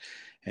after it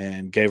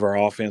and gave our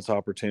offense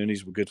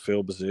opportunities with good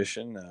field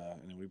position,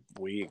 and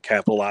we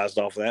capitalized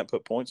off of that and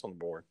put points on the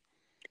board.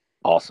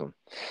 Awesome.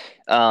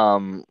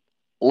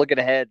 Looking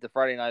ahead to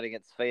Friday night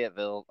against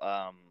Fayetteville,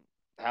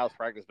 how's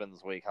practice been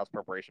this week? How's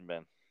preparation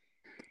been?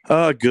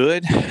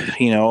 Good.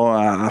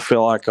 I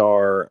feel like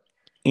our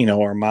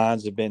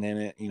minds have been in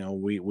it.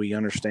 We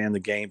understand the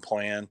game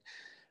plan.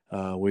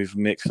 We've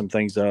mixed some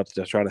things up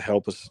to try to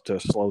help us to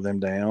slow them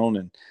down,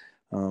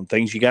 and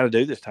things you got to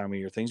do this time of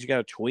year, things you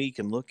got to tweak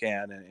and look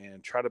at,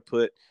 and try to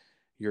put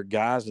your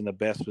guys in the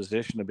best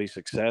position to be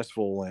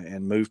successful,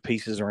 and move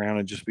pieces around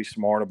and just be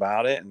smart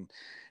about it. And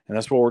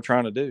that's what we're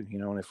trying to do,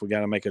 and if we got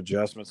to make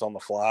adjustments on the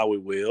fly, we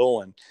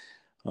will. And,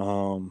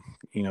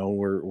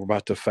 we're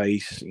about to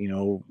face,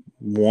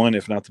 one,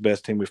 if not the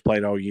best team we've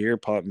played all year,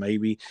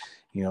 maybe,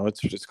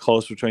 it's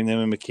close between them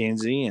and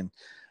McKenzie. And,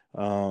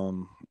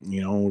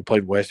 we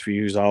played Westview,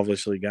 who's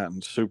obviously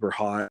gotten super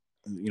hot,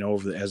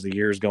 as the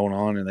year's going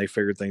on, and they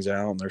figured things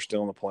out and they're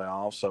still in the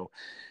playoffs. So,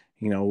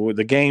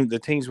 the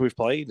teams we've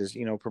played is,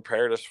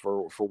 prepared us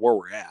for where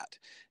we're at.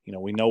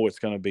 We know it's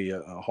going to be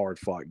a hard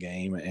fought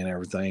game and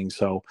everything.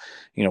 So,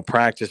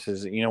 practice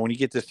is, when you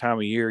get this time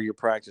of year, your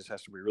practice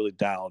has to be really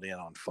dialed in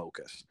on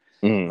focus.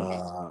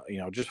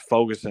 Just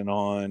focusing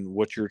on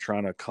what you're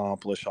trying to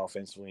accomplish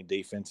offensively and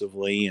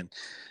defensively,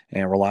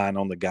 and relying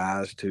on the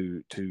guys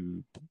to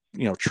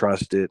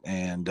trust it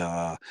and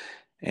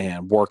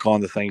work on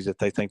the things that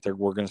they think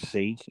we're going to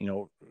see,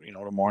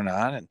 tomorrow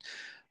night. And,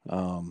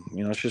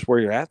 it's just where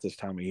you're at this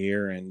time of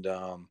year. And,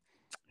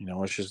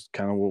 it's just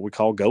kind of what we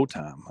call go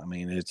time. I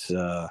mean, it's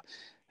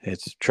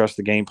trust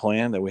the game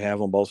plan that we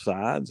have on both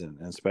sides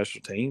and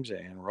special teams,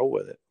 and roll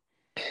with it.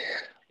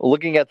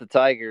 Looking at the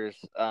Tigers,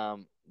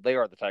 they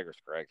are the Tigers,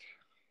 correct?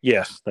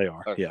 Yes, they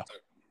are. Okay.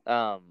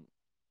 Yeah.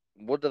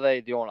 What do they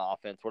do on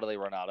offense? What do they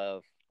run out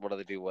of? What do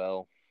they do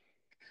well?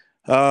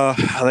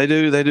 They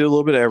do a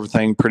little bit of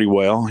everything pretty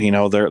well.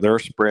 They're a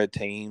spread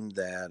team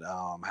that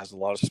has a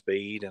lot of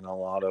speed and a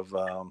lot of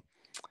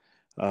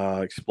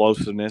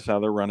explosiveness out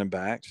of their running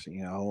backs,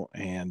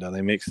 and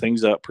they mix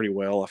things up pretty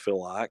well, I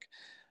feel like.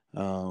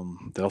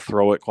 They'll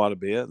throw it quite a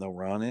bit. They'll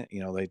run it.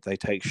 They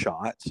take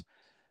shots.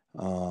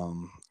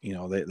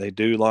 They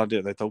do a lot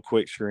of they throw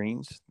quick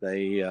screens.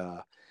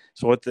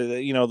 So what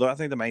I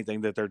think the main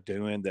thing that they're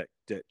doing that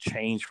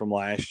changed from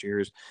last year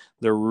is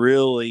they're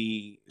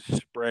really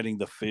spreading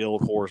the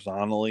field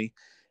horizontally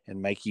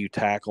and make you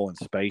tackle and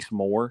space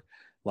more.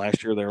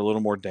 Last year they're a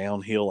little more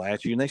downhill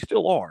at you, and they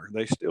still are.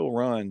 They still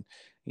run,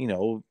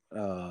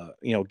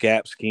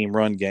 gap scheme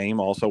run game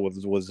also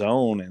with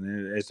zone,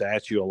 and it's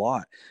at you a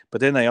lot.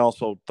 But then they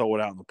also throw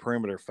it out in the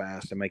perimeter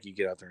fast and make you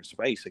get out there in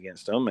space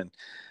against them. And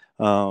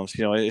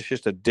it's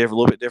just a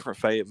little bit different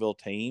Fayetteville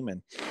team,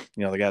 and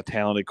they got a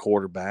talented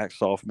quarterback,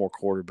 sophomore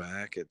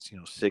quarterback. It's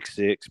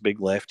 6'6", big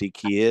lefty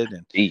kid,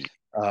 and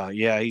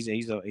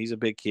he's a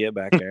big kid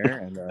back there,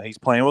 and he's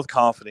playing with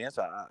confidence.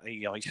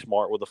 He's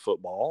smart with the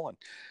football, and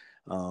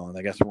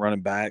they got some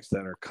running backs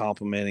that are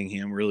complimenting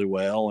him really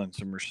well, and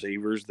some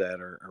receivers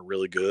that are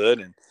really good.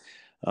 And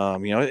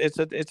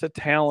It's a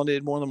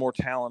talented, one of the more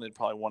talented,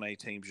 probably 1A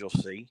teams you'll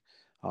see,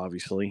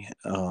 obviously,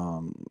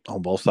 on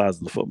both sides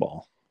of the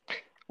football.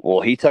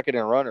 Will he tuck it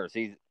in runners?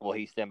 Will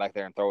he stand back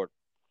there and throw it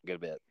a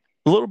good bit?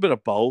 A little bit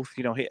of both.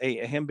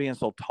 Him being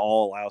so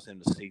tall allows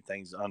him to see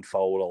things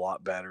unfold a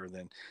lot better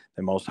than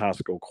most high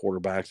school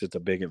quarterbacks. It's a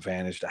big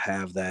advantage to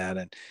have that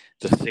and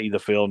to see the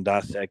field and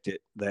dissect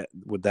it that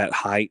with that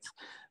height.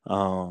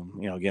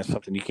 Against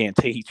something you can't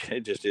teach.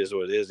 It just is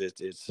what it is.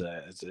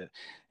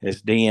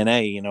 It's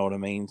DNA. You know what I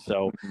mean?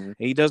 So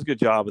he does a good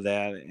job of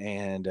that,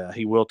 and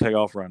he will take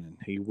off running.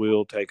 He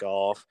will take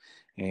off,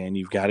 and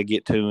you've got to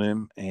get to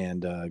him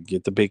and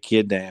get the big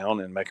kid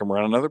down and make him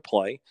run another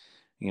play.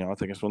 I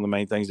think it's one of the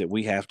main things that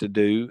we have to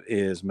do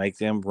is make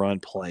them run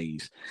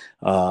plays.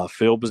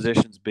 Field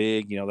position's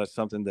big. That's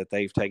something that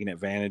they've taken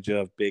advantage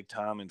of big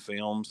time in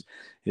films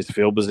is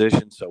field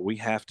position. So we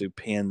have to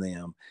pin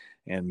them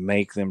and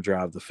make them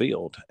drive the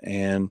field.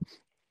 And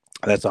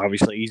that's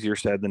obviously easier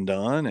said than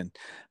done. And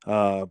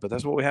but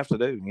that's what we have to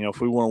do. If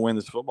we want to win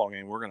this football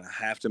game, we're going to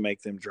have to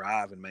make them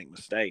drive and make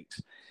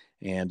mistakes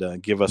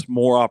and give us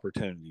more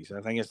opportunities. I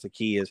think that's the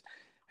key is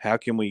how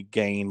can we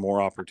gain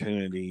more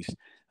opportunities,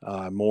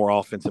 more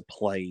offensive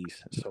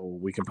plays so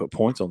we can put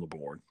points on the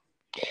board.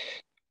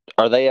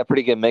 Are they a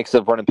pretty good mix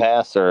of running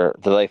pass, or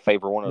do they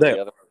favor one or the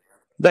other?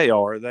 They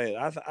are.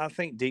 I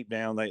think deep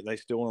down they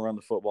still want to run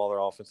the football. Their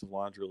offensive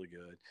line's really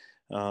good,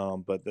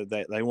 but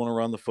they want to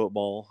run the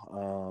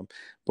football.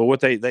 But what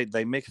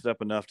they mix it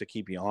up enough to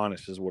keep you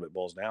honest is what it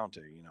boils down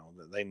to.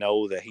 They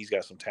know that he's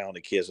got some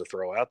talented kids to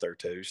throw out there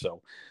too,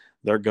 so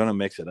they're going to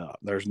mix it up.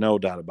 There's no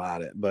doubt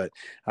about it. But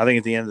I think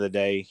at the end of the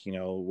day,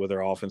 with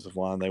their offensive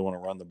line, they want to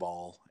run the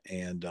ball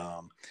and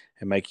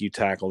make you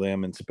tackle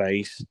them in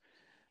space.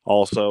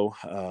 Also,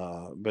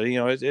 but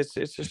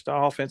it's just the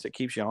offense that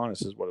keeps you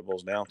honest is what it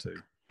boils down to.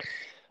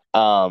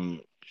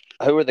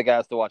 Who are the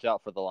guys to watch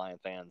out for the Lion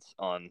fans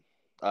on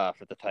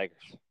for the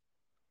Tigers?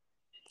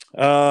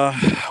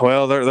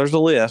 Well, there's a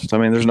list. I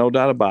mean, there's no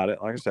doubt about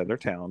it. Like I said, they're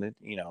talented,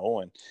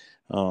 and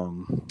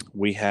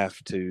we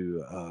have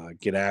to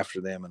get after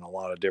them in a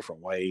lot of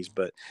different ways.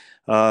 But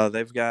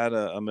they've got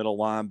a middle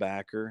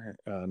linebacker,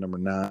 number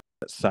 9,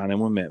 that's signed in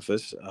with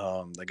Memphis.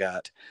 They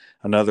got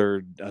a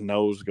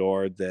nose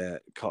guard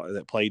that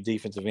played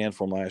defensive end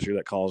for them last year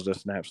that caused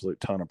us an absolute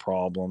ton of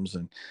problems.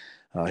 And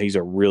he's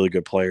a really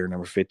good player,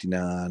 number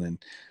 59.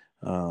 And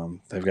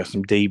they've got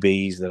some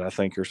DBs that I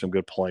think are some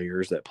good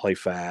players that play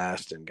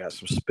fast and got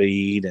some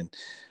speed. And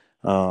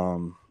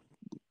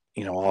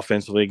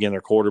offensively, again, their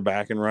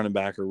quarterback and running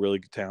back are really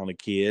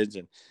talented kids.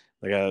 And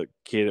they got a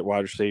kid at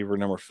wide receiver,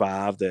 number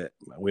 5, that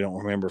we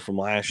don't remember from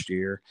last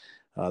year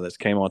that's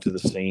came onto the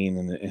scene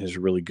and is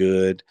really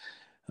good.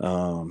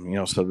 So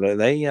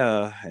they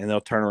and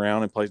they'll turn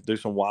around and do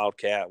some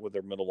wildcat with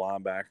their middle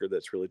linebacker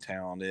that's really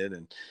talented.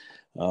 And,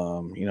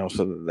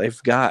 so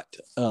they've got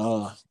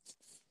a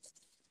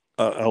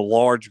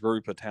large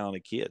group of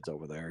talented kids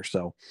over there.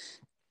 So,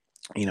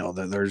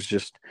 there's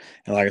just,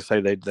 and like I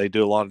say, they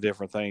do a lot of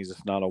different things.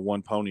 It's not a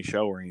one pony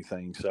show or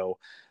anything. So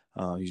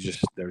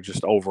they're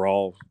just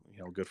overall,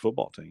 good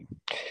football team.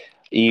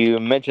 You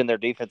mentioned their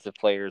defensive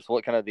players.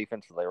 What kind of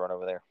defense do they run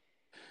over there?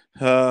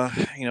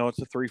 It's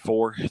a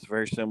 3-4. It's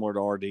very similar to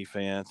our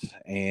defense,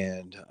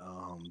 and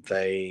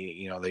they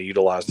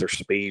utilize their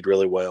speed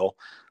really well.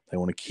 They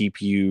want to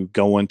keep you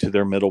going to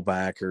their middle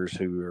backers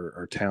who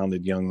are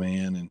talented young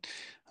men, and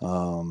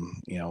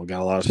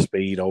got a lot of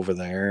speed over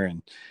there.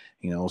 And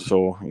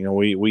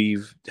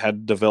we've had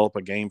to develop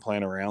a game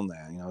plan around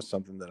that. It's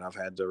something that I've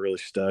had to really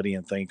study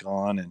and think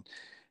on,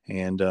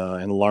 and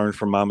learn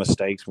from my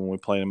mistakes when we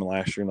played them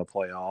last year in the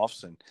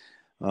playoffs. And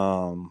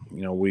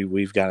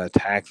we've got to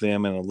attack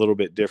them in a little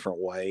bit different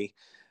way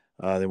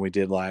than we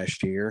did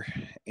last year,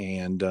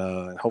 and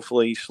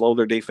hopefully slow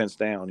their defense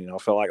down. I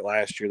felt like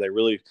last year they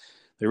really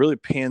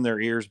pinned their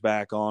ears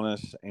back on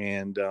us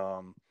and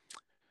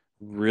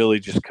really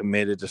just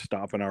committed to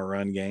stopping our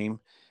run game.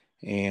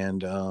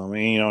 And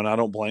and I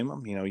don't blame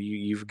them.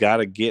 You've got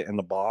to get in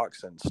the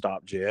box and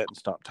stop Jet and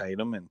stop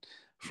Tatum and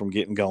from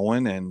getting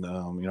going. And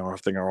I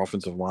think our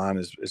offensive line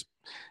is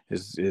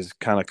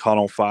kind of caught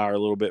on fire a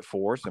little bit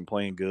for us and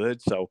playing good.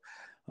 So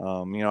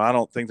I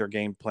don't think their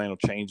game plan will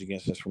change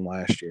against us from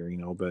last year.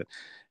 But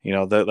they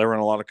run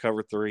a lot of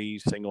cover 3,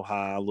 single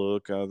high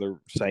look, their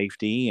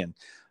safety, and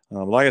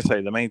like I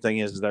say, the main thing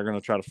is they're going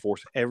to try to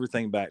force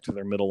everything back to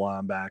their middle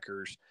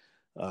linebackers.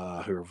 Who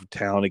are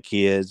talented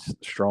kids,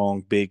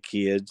 strong, big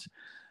kids,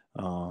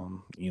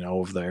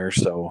 over there.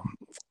 So,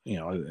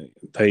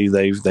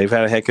 they've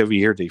had a heck of a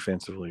year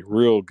defensively,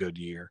 real good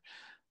year.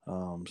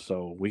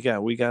 So we've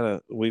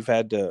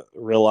had to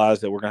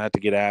realize that we're gonna have to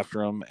get after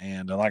them,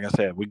 and like I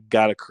said, we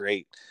got to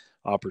create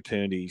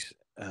opportunities,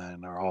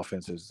 and our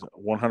offense is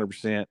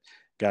 100%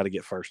 got to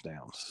get first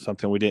downs.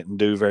 Something we didn't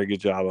do a very good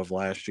job of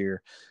last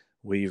year.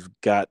 We've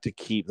got to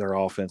keep their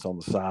offense on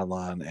the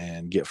sideline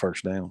and get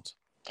first downs.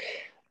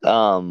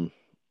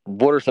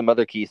 What are some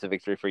other keys to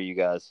victory for you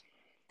guys?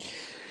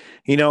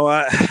 Again,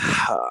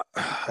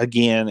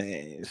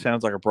 it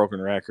sounds like a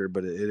broken record,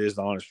 but it is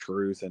the honest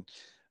truth. And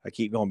I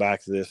keep going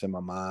back to this in my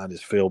mind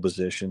is field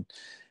position.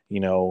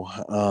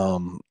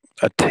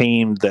 A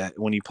team that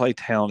when you play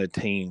talented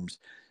teams,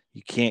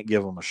 you can't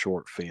give them a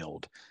short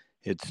field.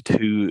 It's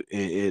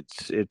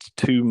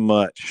too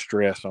much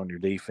stress on your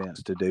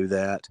defense to do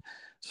that.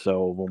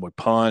 So when we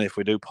punt, if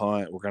we do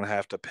punt, we're going to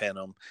have to pin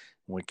them.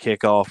 When we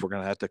kick off, we're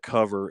going to have to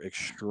cover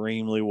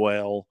extremely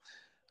well,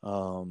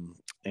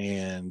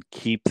 and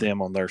keep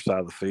them on their side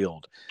of the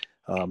field.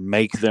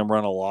 Make them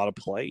run a lot of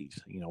plays.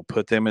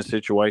 Put them in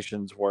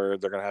situations where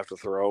they're going to have to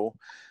throw.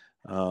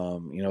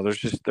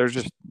 It's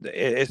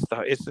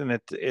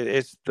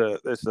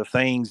the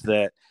things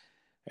that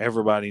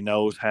everybody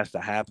knows has to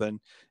happen.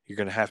 You're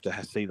going to have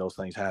to see those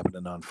things happen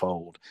and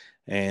unfold.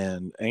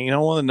 And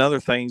one of the other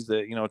things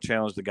that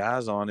challenge the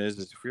guys on is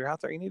if you're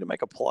out there, you need to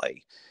make a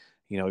play.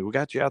 We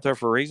got you out there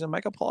for a reason.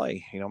 Make a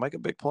play. Make a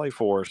big play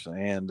for us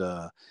and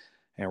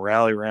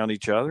rally around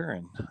each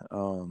other.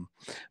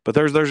 But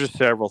there's just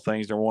several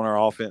things. They want our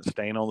offense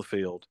staying on the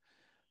field,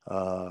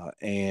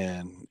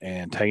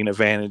 and taking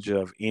advantage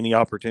of any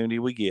opportunity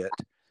we get,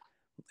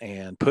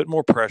 and put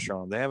more pressure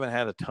on them. They haven't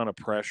had a ton of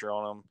pressure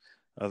on them,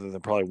 other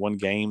than probably one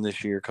game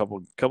this year,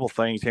 couple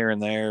things here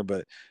and there,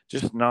 but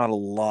just not a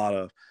lot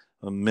of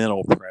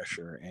mental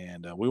pressure.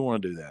 And we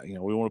want to do that.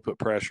 We want to put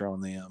pressure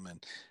on them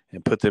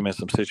and put them in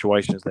some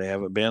situations they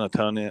haven't been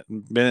in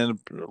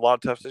a lot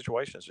of tough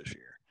situations this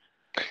year.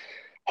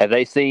 Have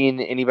they seen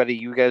anybody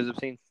you guys have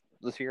seen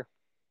this year?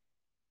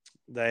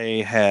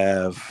 They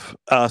have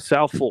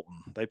South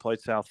Fulton. They played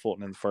South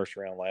Fulton in the first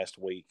round last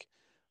week.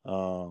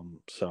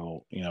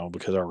 So,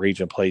 because our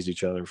region plays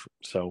each other.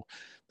 So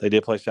they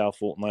did play South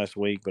Fulton last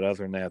week, but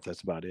other than that,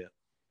 that's about it.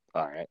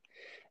 All right.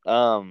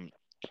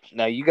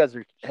 Now you guys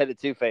are headed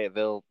to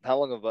Fayetteville. How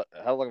long of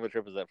a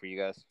trip is that for you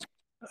guys?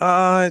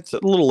 It's a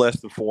little less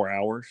than 4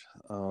 hours.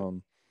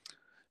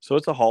 So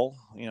it's a haul,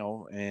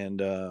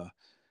 and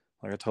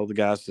like I told the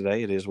guys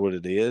today, it is what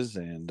it is,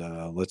 and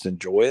let's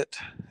enjoy it.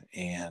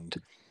 And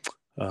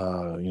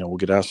we'll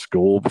get out of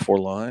school before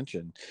lunch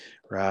and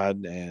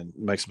ride and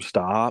make some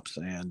stops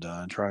and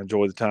try to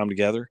enjoy the time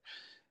together.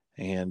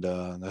 And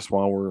that's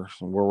why where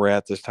we're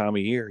at this time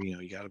of year.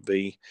 You got to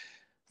be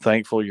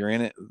thankful you're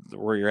in it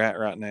where you're at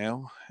right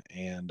now,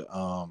 and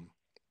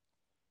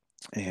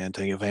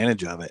take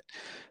advantage of it.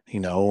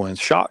 And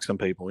shock some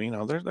people.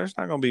 There's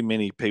not going to be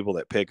many people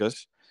that pick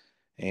us.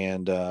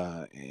 And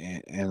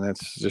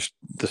that's just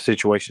the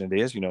situation it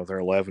is. They're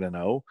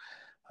 11-0.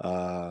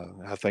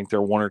 I think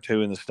they're 1 or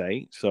 2 in the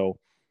state. So,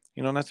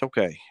 that's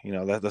okay.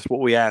 That's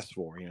what we asked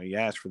for. You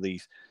ask for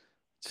these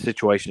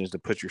situations to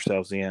put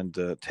yourselves in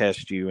to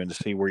test you and to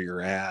see where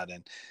you're at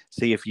and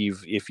see if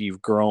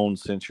you've grown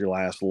since your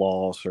last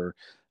loss or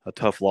a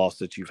tough loss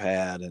that you've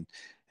had,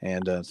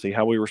 and see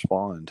how we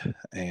respond.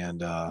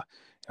 And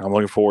I'm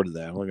looking forward to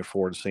that. I'm looking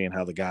forward to seeing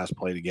how the guys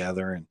play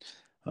together and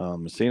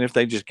seeing if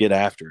they just get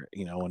after it,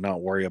 and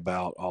not worry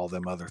about all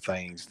them other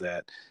things,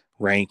 that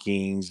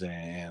rankings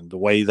and the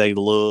way they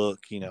look.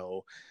 They're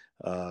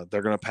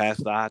going to pass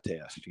the eye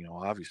test.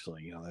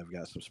 Obviously, they've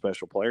got some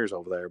special players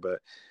over there, but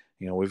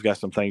we've got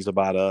some things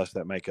about us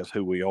that make us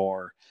who we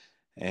are,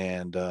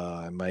 and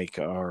make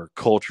our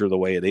culture the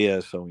way it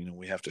is. So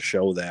we have to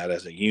show that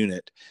as a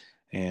unit,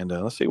 and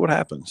let's see what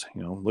happens.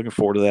 Looking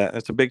forward to that.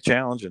 It's a big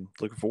challenge, and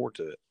looking forward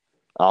to it.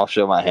 I'll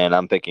show my hand.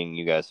 I'm picking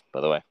you guys,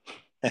 by the way.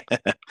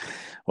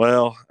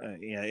 Well,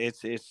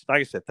 it's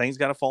like I said, things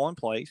got to fall in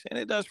place, and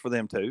it does for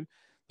them too.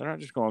 They're not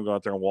just going to go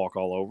out there and walk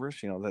all over us.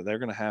 They're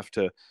going to have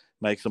to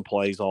make some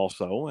plays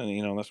also,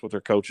 and that's what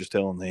their coach is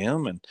telling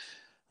them. And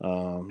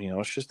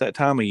it's just that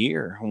time of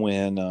year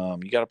when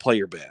you got to play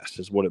your best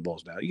is what it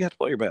boils down. You got to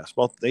play your best.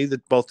 Both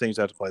teams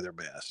have to play their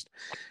best,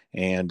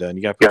 and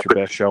you got to put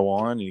your best show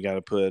on. You got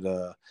to put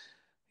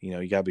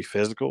you got to be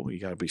physical. You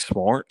got to be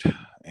smart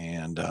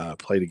and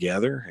play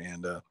together,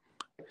 and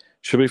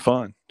should be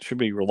fun. Should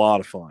be a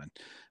lot of fun.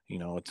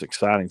 It's an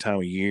exciting time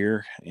of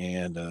year,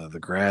 and the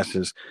grass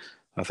is.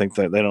 I think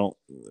that they don't.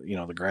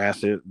 The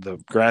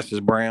grass is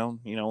brown.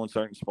 In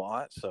certain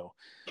spots. So,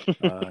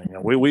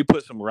 we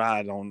put some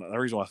rye on. The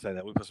reason why I say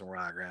that, we put some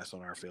ryegrass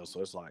on our field,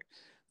 so it's like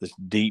this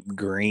deep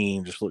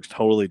green. Just looks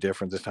totally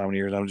different this time of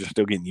year. And I'm just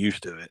still getting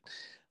used to it.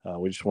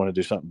 We just want to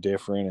do something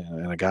different,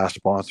 and a guy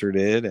sponsored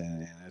it,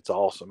 and it's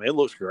awesome. It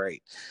looks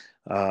great.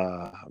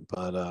 But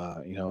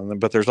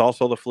there's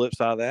also the flip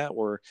side of that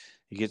where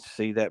you get to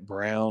see that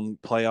brown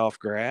playoff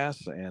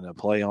grass and a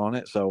play on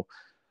it. So,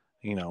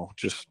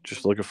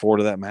 just looking forward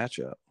to that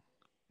matchup.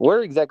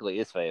 Where exactly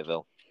is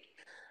Fayetteville?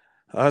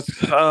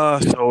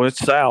 So it's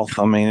south.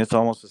 I mean, it's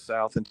almost as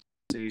south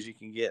as you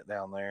can get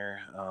down there.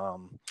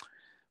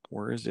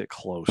 Where is it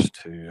close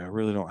to? I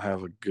really don't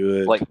have a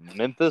good. Like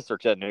Memphis or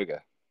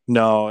Chattanooga?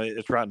 No,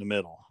 it's right in the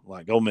middle.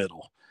 Like go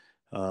middle.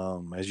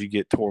 As you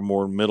get toward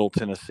more Middle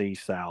Tennessee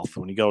south.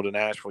 When you go to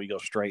Nashville, you go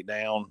straight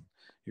down.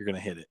 You're going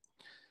to hit it.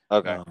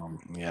 Okay.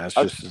 It's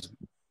just.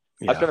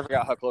 Yeah. I'm trying to figure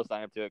out how close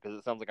I am to it because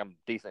it sounds like I'm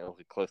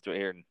decently close to it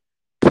here.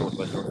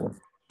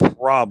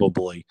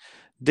 Probably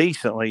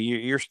decently.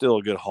 You're still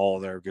a good haul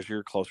there because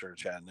you're closer to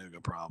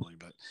Chattanooga, probably.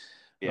 But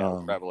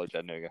yeah, probably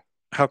Chattanooga.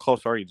 How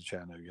close are you to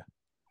Chattanooga?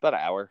 About an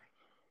hour.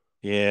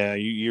 Yeah,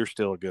 you're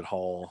still a good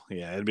haul.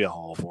 Yeah, it'd be a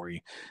haul for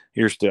you.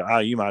 You're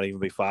still you might even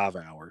be 5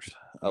 hours.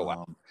 Oh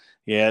wow.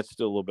 Yeah, it's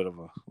still a little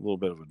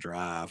bit of a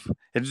drive.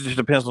 It just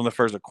depends on if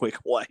there's a quick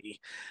way.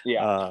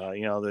 Yeah.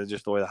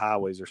 Just the way the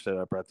highways are set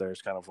up right there.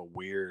 It's kind of a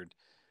weird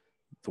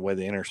the way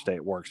the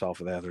interstate works off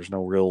of that. There's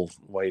no real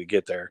way to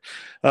get there.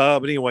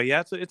 But anyway,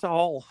 yeah, it's a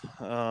haul.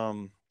 Yeah,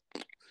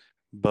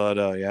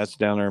 it's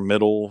down there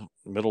middle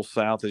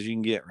south as you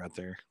can get right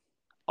there.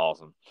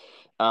 Awesome.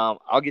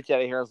 I'll get you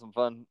out of here on some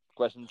fun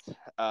questions.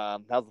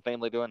 How's the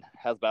family doing?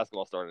 How's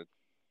basketball started?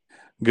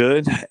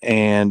 Good.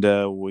 And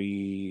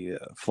we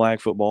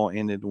flag football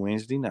ended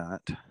Wednesday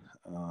night.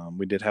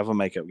 We did have a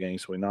makeup game,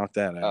 so we knocked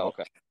that out. Oh,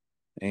 okay.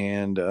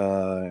 And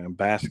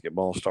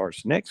basketball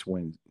starts next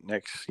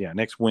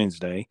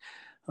Wednesday.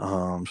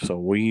 So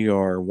we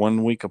are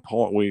 1 week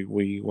apart.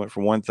 We went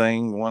for one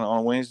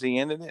on Wednesday,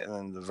 ended it, and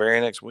then the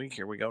very next week,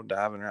 here we go,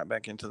 diving right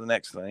back into the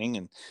next thing.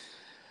 And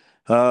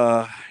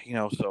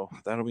so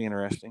that'll be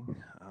interesting.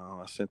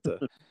 I sent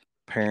the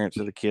parents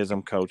of the kids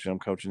I'm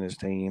coaching his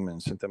team,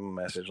 and sent them a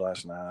message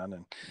last night.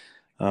 And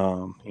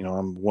I'm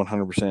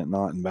 100%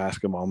 not in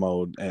basketball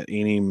mode at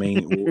any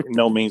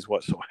no means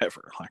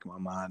whatsoever. Like my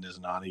mind is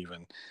not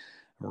even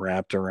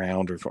wrapped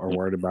around or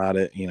worried about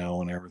it,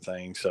 and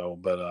everything. So,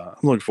 but I'm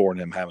looking forward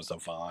to him having some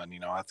fun.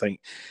 I think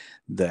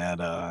that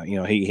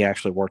he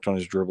actually worked on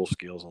his dribble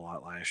skills a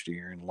lot last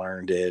year and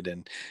learned it,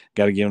 and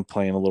got to get him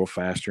playing a little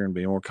faster and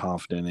be more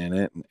confident in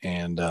it.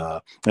 And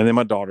then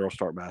my daughter will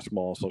start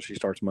basketball, so she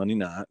starts Monday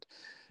night.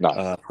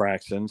 Nice.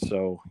 Practicing.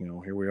 So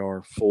here we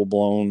are, full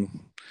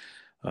blown.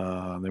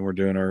 Then we're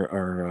doing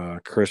our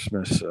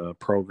Christmas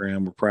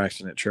program. We're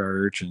practicing at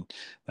church, and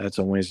that's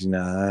on Wednesday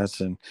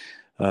nights. And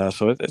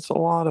so it's a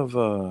lot of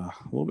a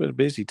little bit of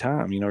busy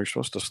time. You're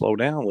supposed to slow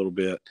down a little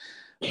bit.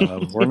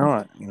 We're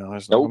not.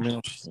 There's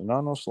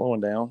not no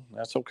slowing down.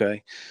 That's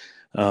okay.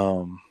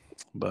 But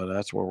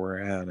that's where we're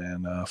at,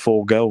 and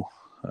full go.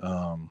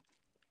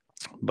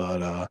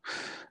 But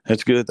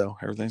it's good though.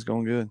 Everything's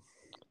going good.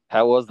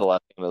 How was the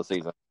last game of the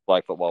season,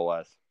 like football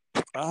wise?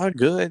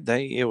 Good.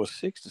 It was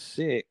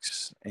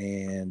 6-6,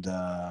 and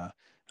I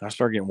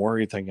started getting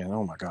worried, thinking,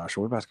 "Oh my gosh,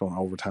 we're about to go in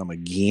overtime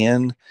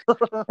again."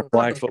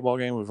 Flag football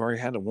game, we've already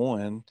had to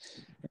win,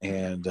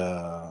 and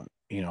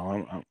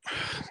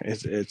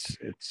it's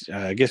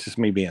I guess it's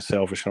me being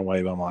selfish in a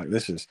way, but I'm like,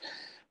 this is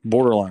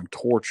borderline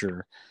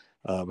torture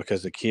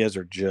because the kids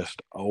are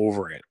just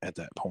over it at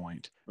that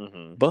point.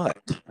 Mm-hmm. But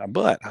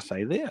I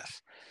say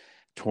this: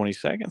 20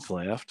 seconds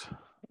left.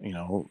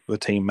 The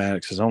team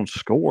Maddox his own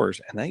scores,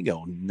 and they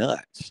go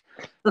nuts.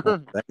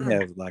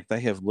 They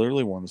have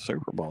literally won the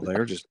Super Bowl.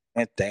 They're just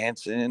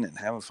dancing and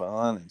having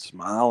fun and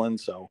smiling.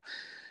 So,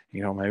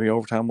 maybe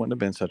overtime wouldn't have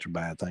been such a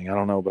bad thing. I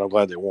don't know, but I'm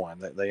glad they won.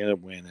 They ended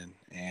up winning,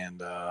 and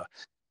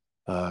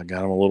got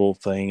them a little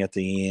thing at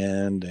the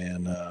end,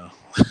 and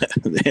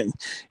then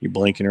you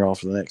blink and you're off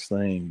to the next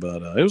thing.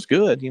 But it was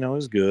good. It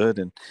was good,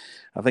 and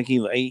I think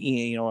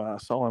I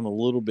saw him a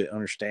little bit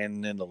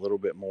understanding it a little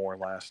bit more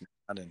last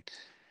night,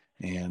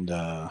 and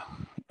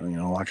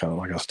like I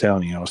was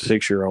telling you, a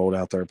 6-year-old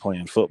out there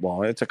playing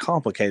football, it's a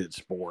complicated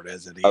sport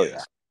as it is. Oh,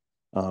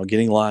 yeah.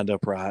 Getting lined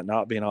up right,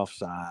 not being off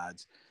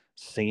sides,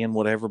 seeing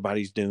what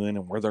everybody's doing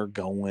and where they're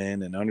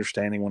going, and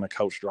understanding when a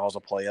coach draws a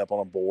play up on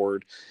a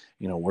board,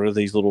 what are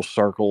these little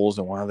circles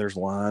and why there's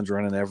lines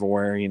running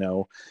everywhere, and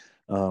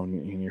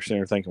you're sitting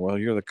there thinking, well,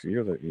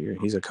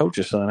 he's a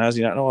coach's son. How does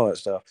he not know all that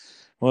stuff?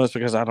 Well, it's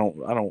because I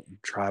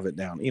don't drive it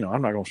down.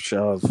 I'm not going to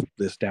shove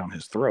this down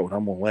his throat.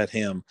 I'm going to let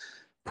him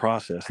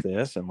process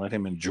this and let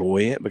him enjoy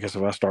it, because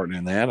if I start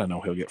doing that, I know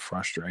he'll get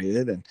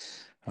frustrated, and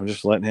I'm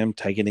just letting him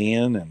take it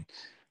in and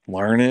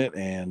learn it.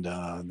 And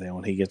then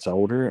when he gets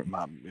older,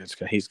 it's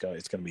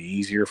going to be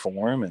easier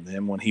for him. And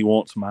then when he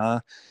wants my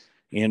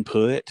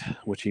input,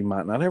 which he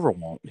might not ever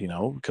want,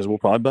 because we'll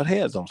probably butt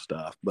heads on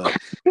stuff, but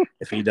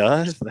if he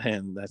does,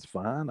 then that's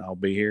fine. I'll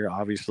be here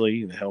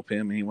obviously to help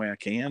him any way I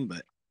can.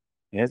 But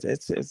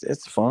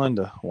it's fun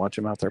to watch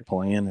him out there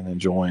playing and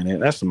enjoying it.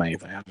 That's the main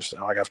thing.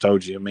 Like I've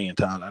told you a million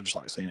times, I just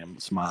like seeing him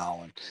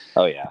smile and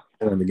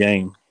in the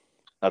game.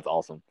 That's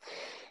awesome.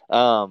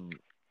 What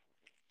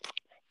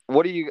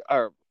do you?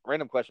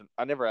 Random question.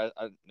 I never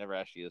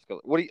asked you this.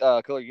 What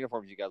color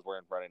uniforms you guys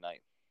wearing Friday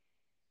night?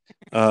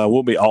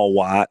 We'll be all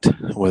white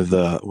with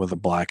a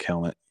black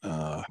helmet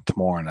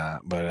tomorrow night.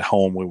 But at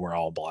home we wear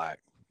all black,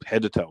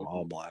 head to toe,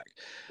 all black,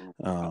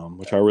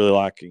 which I really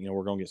like.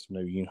 We're gonna get some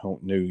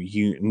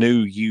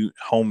new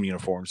home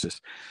uniforms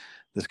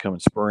this coming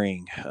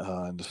spring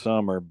in the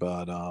summer.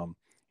 But I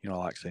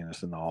like seeing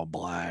us in the all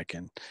black,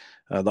 and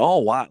the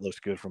all white looks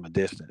good from a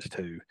distance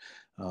too.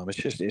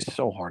 It's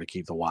so hard to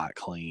keep the white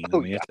clean.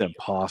 It's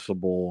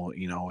impossible,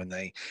 and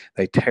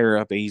they tear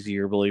up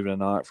easier, believe it or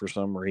not, for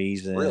some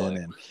reason. Really?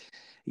 And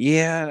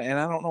and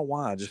I don't know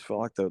why. I just feel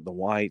like the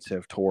whites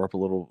have tore up a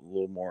little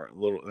more,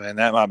 and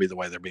that might be the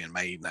way they're being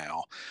made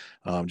now.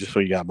 Just so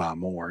you got to buy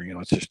more.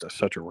 It's just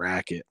such a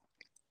racket,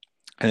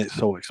 and it's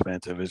so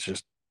expensive. It's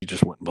just you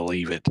just wouldn't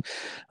believe it.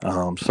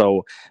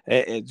 So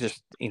it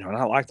just, and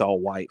I like the all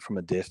white from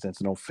a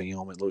distance, no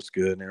film. It looks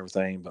good and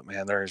everything, but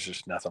man, there is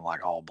just nothing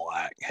like all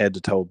black, head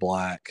to toe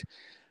black.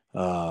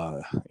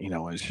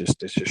 It's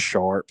just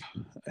sharp,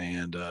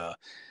 and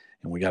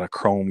we got a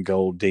chrome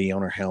gold D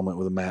on our helmet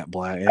with a matte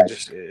black. It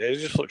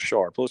just looks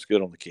sharp. It looks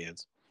good on the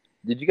kids.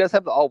 Did you guys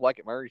have the all black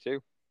at Murray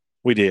too?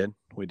 We did.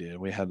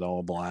 We had the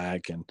all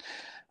black, and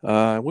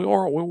we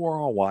wore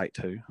all white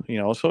too.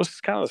 So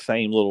it's kind of the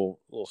same little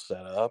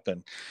setup.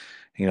 And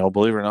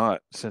believe it or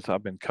not, since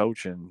I've been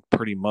coaching,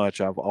 pretty much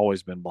I've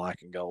always been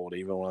black and gold.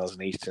 Even when I was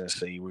in East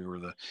Tennessee, we were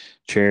the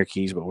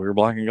Cherokees, but we were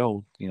black and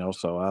gold.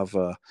 So I've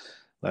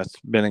that's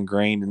been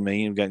ingrained in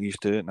me. I've gotten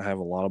used to it, and I have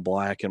a lot of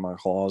black in my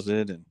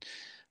closet, and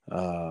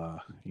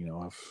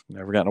I've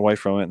never gotten away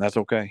from it, and that's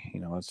okay.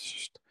 It's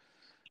just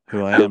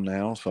who I am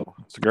now, so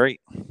it's great.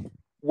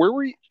 Where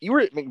were you? You were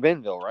at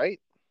McMinnville, right?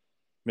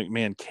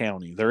 McMinn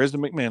County. There is a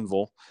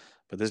McMinnville,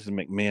 but this is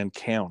McMinn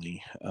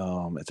County.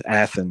 It's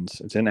Athens.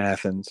 It's in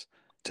Athens,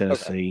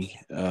 Tennessee.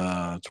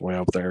 Okay. It's way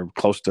up there,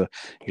 close to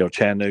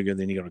Chattanooga.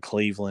 Then you go to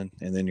Cleveland,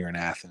 and then you're in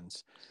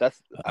Athens.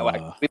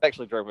 We've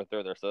actually drove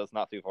through there, so it's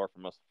not too far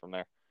from us from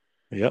there.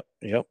 Yep.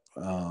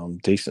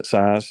 Decent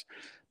size,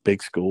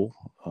 big school.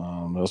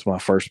 That was my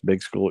first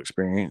big school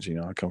experience.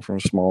 I come from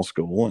a small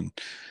school, and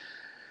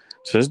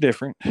so it's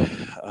different.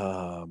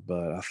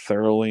 But I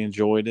thoroughly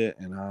enjoyed it,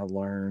 and I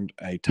learned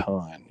a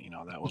ton.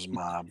 That was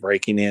my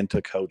breaking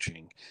into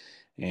coaching,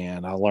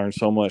 and I learned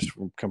so much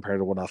compared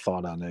to what I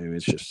thought I knew.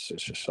 It's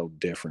just so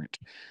different.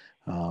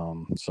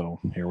 So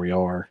here we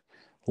are,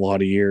 a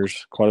lot of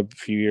years, quite a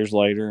few years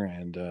later,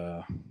 and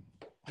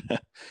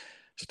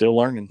still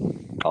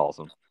learning.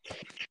 Awesome.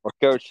 Well,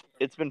 Coach,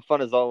 it's been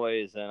fun as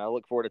always, and I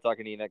look forward to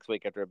talking to you next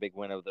week after a big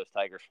win over those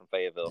Tigers from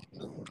Fayetteville.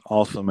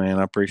 Awesome, man.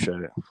 I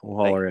appreciate it. We'll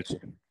holler at you.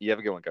 You have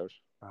a good one, Coach.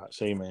 All right,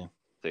 see you, man.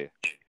 See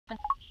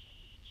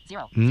you.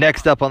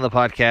 Next up on the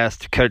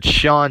podcast, Coach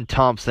Sean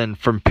Thompson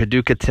from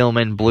Paducah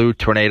Tillman Blue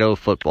Tornado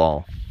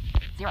Football.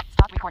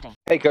 Stop recording.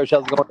 Hey, Coach,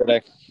 how's it going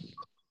today?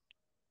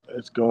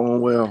 It's going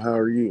well. How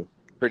are you?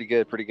 Pretty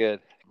good.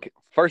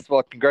 First of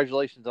all,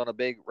 congratulations on a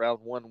big round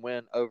one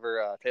win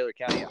over Taylor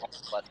County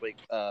last week,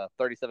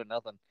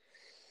 37-0.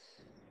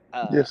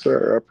 Yes,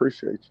 sir. I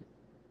appreciate you.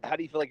 How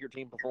do you feel like your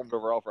team performed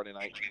overall Friday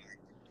night?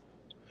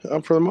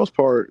 For the most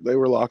part, they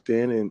were locked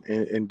in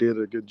and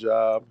did a good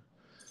job.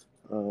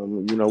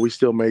 We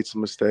still made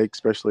some mistakes,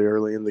 especially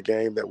early in the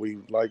game that we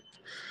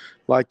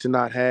like to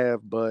not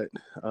have, but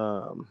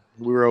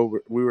we were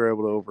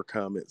able to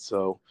overcome it.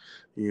 So,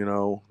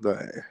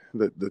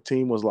 the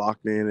team was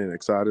locked in and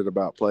excited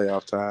about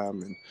playoff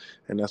time,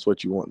 and that's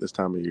what you want this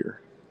time of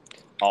year.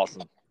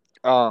 Awesome.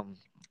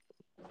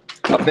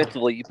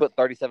 Offensively, you put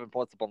 37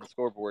 points up on the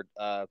scoreboard.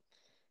 How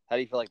do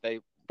you feel like they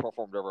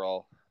performed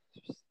overall?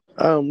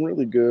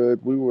 Really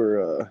good. We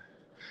were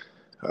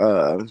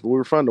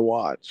fun to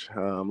watch.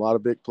 A lot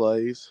of big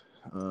plays.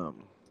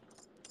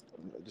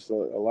 Just a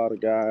lot of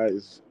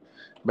guys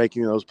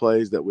making those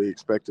plays that we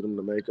expected them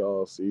to make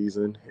all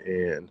season.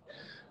 And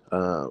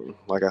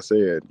like I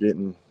said,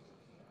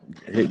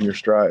 hitting your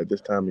stride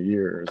this time of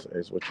year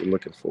is what you're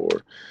looking for.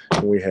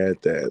 And we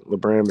had that.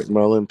 LeBron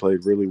McMullen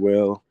played really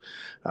well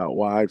out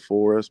wide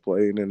for us,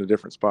 playing in a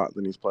different spot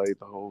than he's played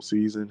the whole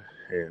season,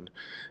 and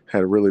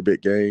had a really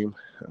big game.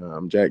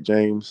 Jack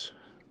James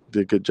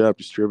did a good job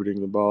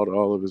distributing the ball to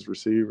all of his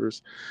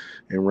receivers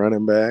and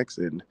running backs,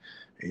 and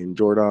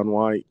Jordan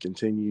White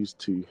continues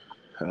to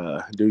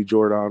do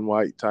Jordan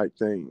White type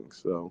things.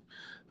 So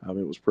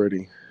it was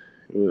pretty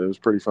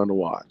fun to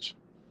watch.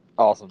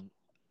 Awesome.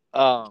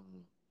 You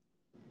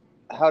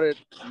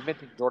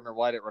mentioned Jordan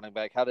White at running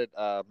back? How did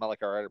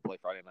Malachi Ryder play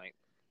Friday night?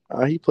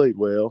 He played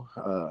well.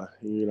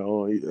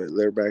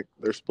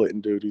 They're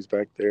splitting duties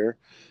back there,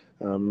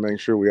 making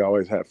sure we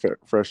always have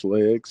fresh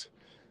legs.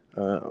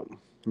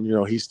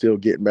 He's still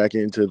getting back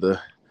into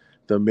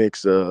the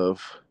mix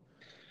of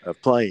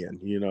playing.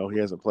 He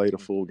hasn't played a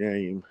full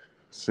game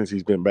since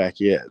he's been back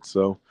yet.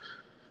 So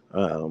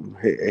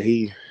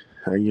this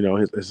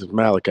is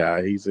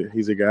Malachi.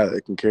 He's a guy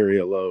that can carry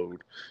a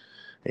load,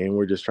 and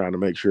we're just trying to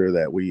make sure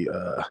that we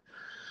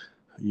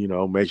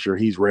make sure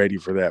he's ready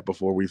for that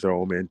before we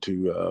throw him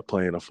into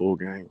playing a full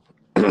game.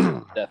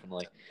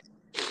 Definitely.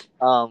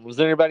 Was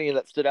there anybody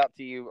that stood out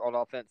to you on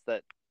offense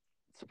that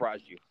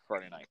surprised you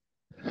Friday night?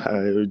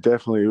 It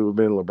definitely would have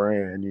been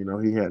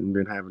LeBron. He hadn't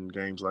been having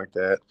games like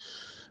that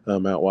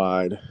out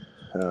wide,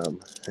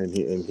 and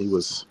he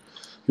was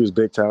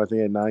big time. I think he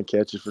had 9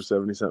 catches for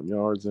 70-something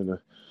yards and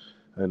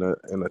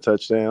a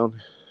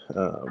touchdown.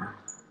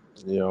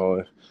 That's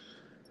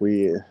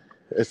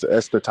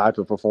the type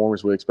of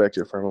performance we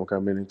expected from him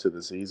coming into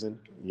the season.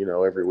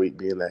 Every week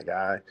being that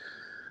guy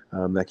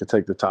that could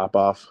take the top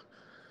off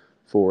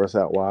for us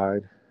out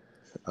wide.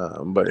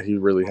 But he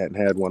really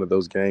hadn't had one of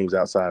those games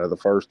outside of the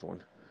first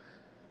one.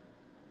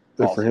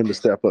 But for him to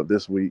step up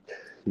this week,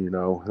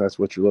 that's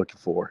what you're looking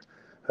for.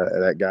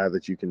 That guy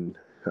that you can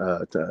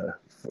to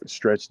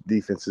stretch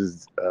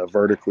defenses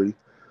vertically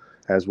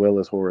as well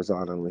as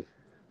horizontally.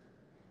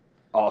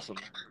 Awesome.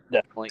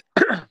 Definitely.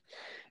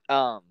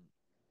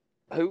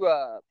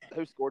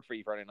 Who scored for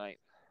you Friday night?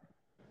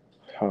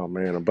 Oh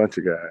man, a bunch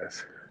of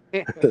guys.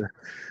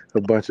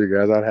 A bunch of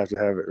guys. I'd have to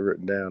have it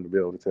written down to be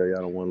able to tell you.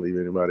 I don't want to leave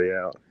anybody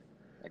out.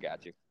 I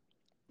got you.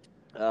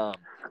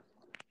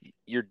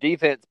 Your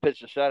defense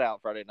pitched a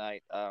shutout Friday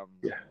night.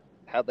 Yeah.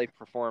 How'd they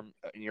perform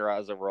in your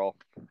eyes overall?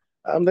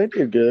 They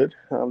did good.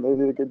 They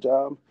did a good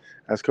job,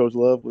 as Coach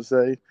Love would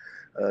say.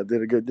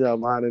 Did a good job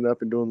lining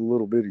up and doing the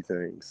little bitty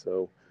things.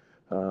 So,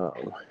 our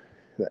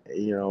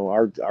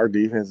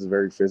defense is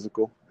very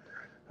physical,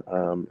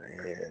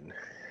 and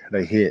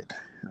they hit.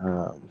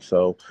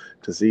 So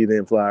to see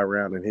them fly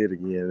around and hit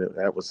again,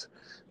 that was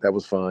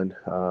fun.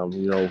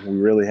 We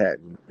really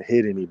hadn't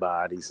hit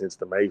anybody since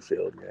the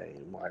Mayfield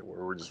game, like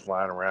where we're just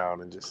flying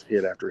around and just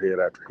hit after hit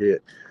after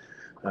hit.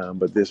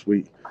 But this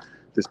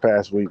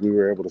past week, we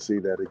were able to see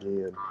that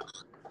again.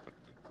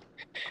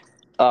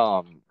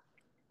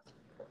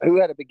 Who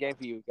had a big game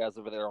for you guys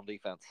over there on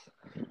defense?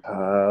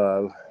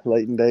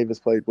 Leighton Davis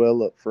played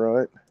well up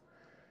front.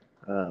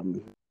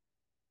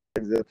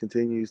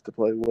 Continues to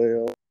play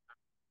well.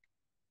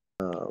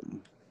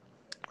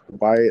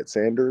 Wyatt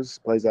Sanders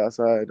plays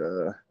outside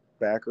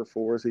backer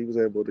for us. He was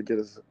able to get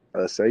us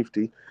a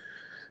safety,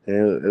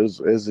 and it was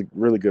a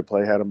really good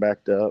play. Had him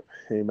backed up,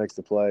 and he makes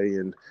the play.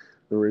 And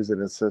the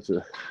reason it's such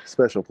a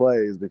special play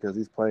is because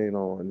he's playing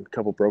on a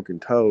couple broken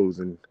toes,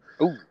 and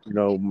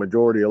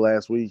majority of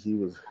last week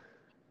he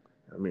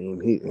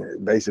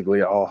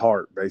basically all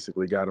heart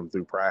basically got him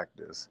through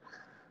practice,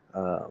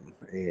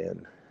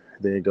 and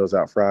then he goes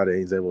out Friday.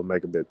 He's able to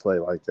make a big play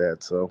like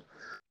that. So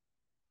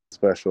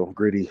special,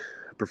 gritty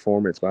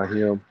performance by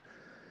him.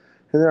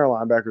 And then our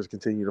linebackers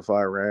continue to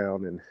fly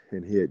around and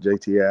hit.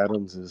 JT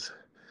Adams is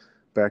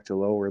back to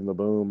lowering the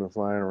boom and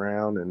flying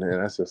around, and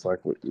that's just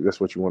that's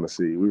what you want to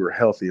see. We were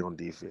healthy on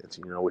defense.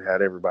 We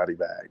had everybody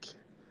back.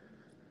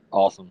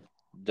 Awesome,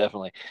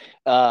 definitely.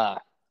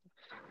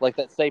 Like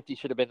that safety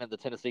should have been in the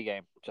Tennessee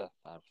game.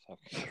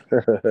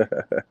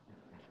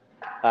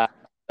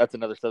 That's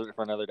another subject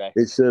for another day.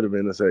 It should have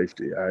been a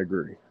safety. I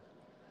agree.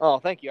 Oh,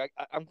 thank you.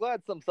 I'm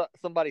glad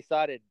somebody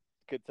cited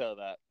could tell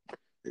that.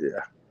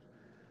 Yeah.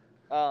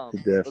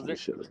 It definitely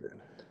should have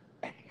been.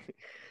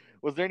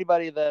 Was there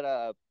anybody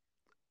that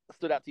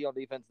stood out to you on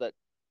defense that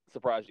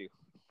surprised you?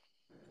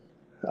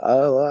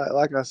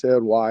 Like I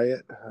said,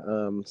 Wyatt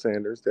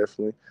Sanders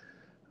definitely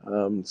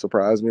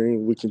surprised me.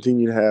 We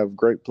continue to have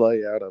great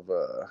play out of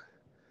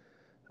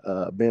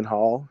Ben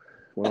Hall,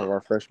 one of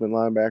our freshman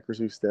linebackers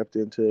who stepped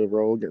into the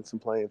role, getting some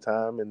playing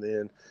time, and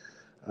then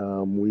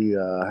we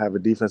have a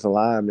defensive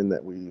lineman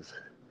that we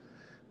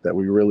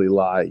really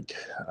like.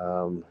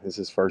 It's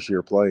his first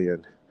year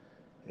playing,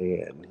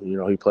 and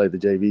he played the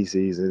JV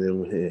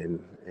season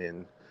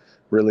and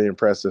really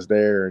impressed us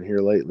there. And here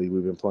lately,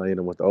 we've been playing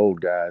him with the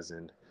old guys,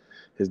 and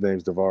his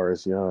name's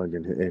DeVaris Young,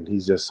 and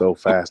he's just so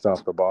fast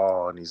off the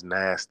ball, and he's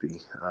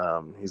nasty.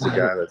 He's a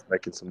guy that's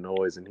making some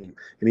noise, and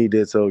he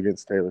did so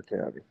against Taylor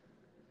County.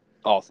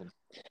 Awesome.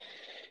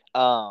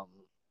 I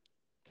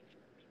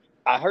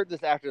heard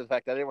this after the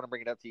fact. I didn't want to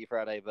bring it up to you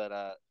Friday, but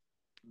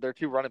there are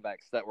two running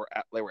backs that were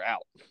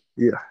out.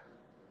 Yeah.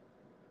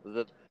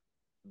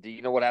 Do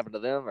you know what happened to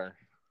them, or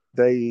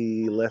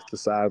they left the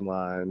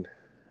sideline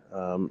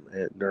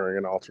during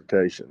an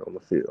altercation on the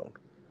field?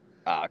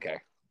 Okay.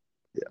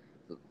 Yeah.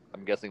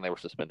 I'm guessing they were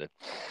suspended.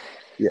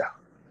 Yeah.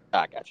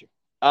 I got you.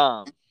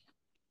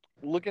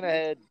 Looking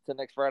ahead to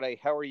next Friday,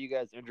 how are you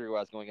guys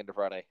injury-wise going into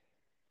Friday?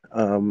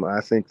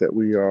 I think that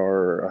we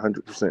are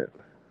 100%.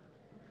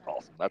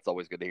 Awesome. That's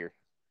always good to hear.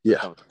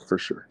 Yeah, for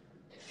sure.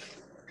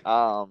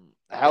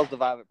 How's the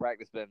vibe at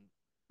practice been?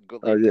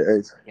 Good.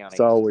 It's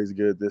always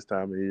good this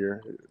time of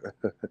year.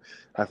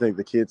 I think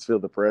the kids feel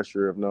the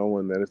pressure of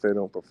knowing that if they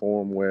don't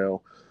perform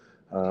well,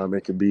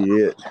 it could be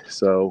it.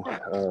 So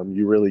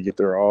you really get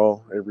their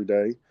all every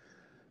day.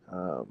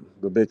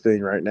 The big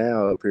thing right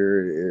now up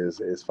here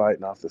is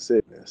fighting off the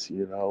sickness,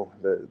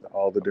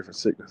 all the different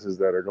sicknesses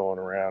that are going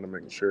around and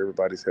making sure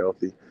everybody's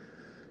healthy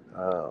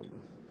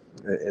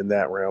in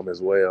that realm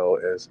as well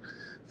as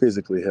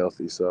physically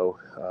healthy. So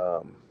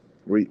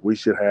we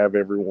should have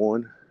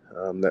everyone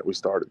that we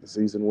started the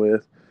season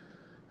with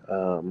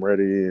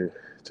ready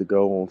to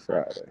go on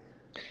Friday.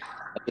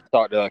 I just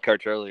talked to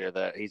Coach earlier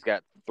that he's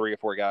got 3 or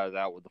 4 guys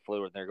out with the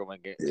flu, and they're going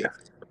to get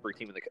a free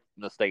team in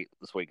the state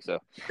this week. So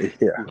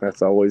yeah,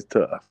 that's always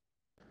tough.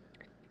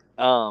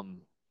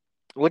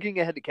 Looking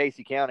ahead to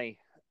Casey County,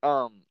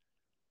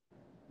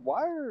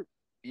 why are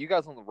you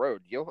guys on the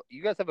road? You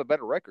guys have a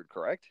better record,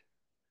 correct?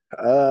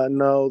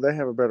 No, they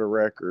have a better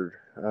record.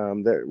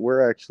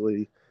 We're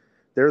actually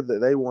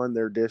they won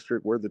their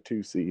district. We're the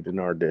 2 seed in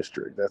our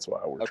district. That's why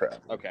we're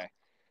traveling. Okay.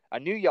 I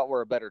knew y'all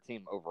were a better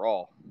team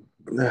overall.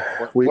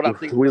 We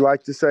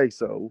like to say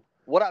so.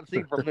 What I've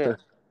seen from them.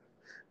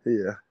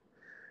 Yeah.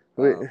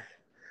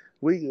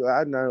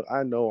 I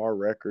know our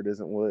record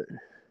isn't what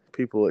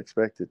people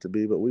expect it to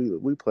be, but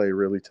we play a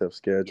really tough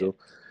schedule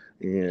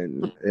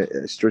and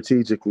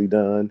strategically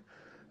done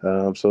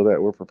so that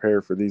we're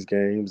prepared for these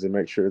games and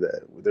make sure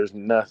that there's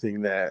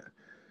nothing that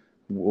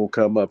will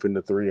come up in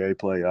the 3A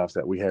playoffs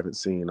that we haven't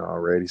seen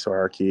already. So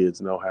our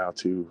kids know how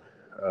to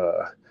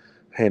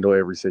handle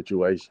every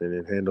situation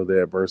and handle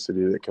the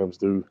adversity that comes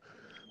through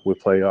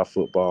with playoff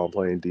football and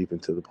playing deep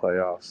into the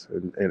playoffs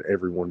and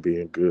everyone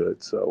being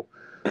good. So,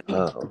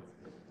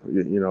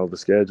 the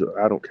schedule,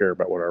 I don't care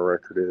about what our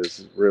record is.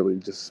 It's really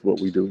just what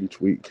we do each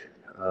week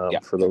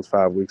for those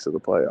 5 weeks of the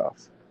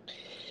playoffs.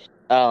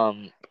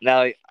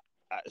 Now,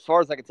 as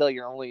far as I can tell,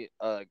 your only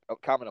a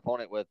common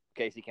opponent with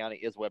Casey County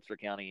is Webster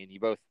County, and you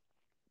both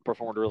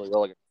performed really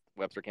well against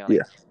Webster County.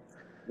 Yeah.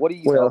 What do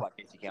you know about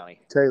Casey County?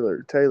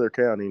 Taylor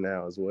County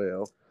now as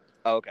well.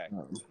 Oh, okay.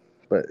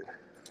 But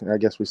I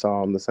guess we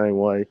saw them the same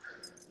way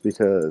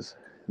because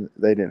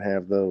they didn't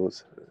have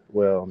those.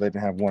 Well, they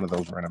didn't have one of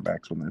those running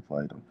backs when they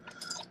played them.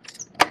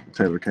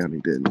 Taylor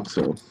County didn't.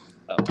 So.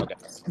 Oh, okay.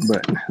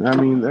 But I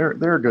mean,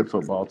 they're a good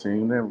football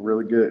team. They have a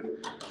really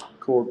good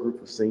core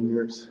group of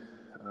seniors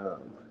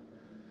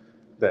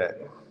that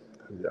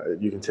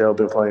you can tell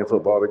been playing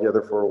football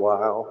together for a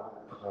while.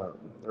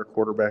 Their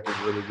quarterback is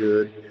really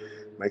good,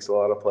 makes a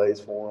lot of plays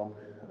for them.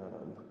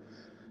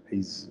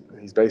 He's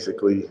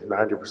basically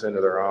 90%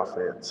 of their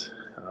offense,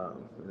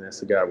 and that's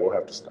the guy we'll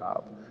have to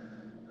stop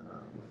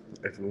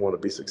if we want to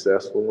be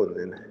successful. And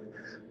then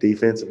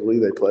defensively,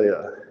 they play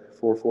a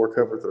 4-4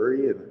 cover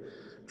 3 and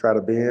try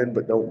to bend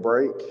but don't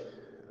break.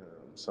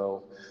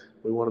 So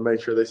we want to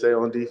make sure they stay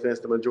on defense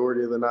the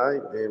majority of the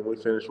night, and we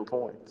finish with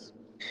points.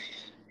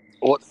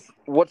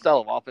 What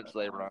style of offense do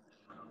they run?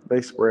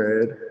 They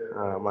spread.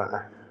 I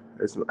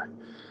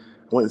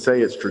wouldn't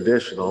say it's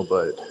traditional,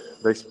 but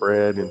they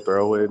spread and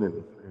throw it,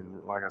 and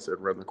like I said,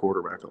 run the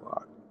quarterback a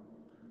lot.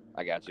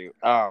 I got you.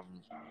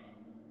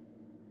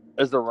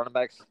 Is their running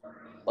backs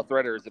a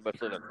threat, or is it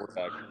mostly their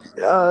quarterback?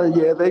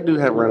 Yeah, they do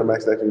have running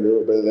backs that can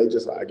do it, but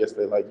I guess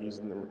they like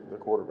using the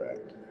quarterback.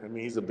 I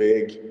mean, he's a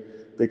big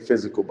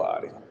physical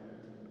body.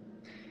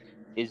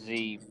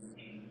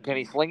 Can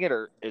he sling it,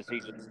 or is he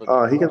just?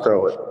 He can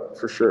throw it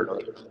for sure.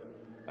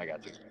 I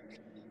got you.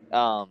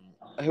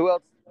 Who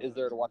else is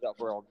there to watch out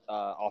for on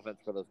offense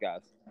for those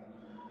guys?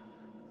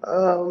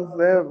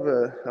 They have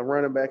a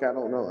running back. I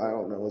don't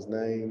know his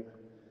name.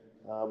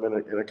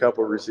 And a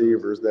couple of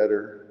receivers that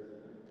are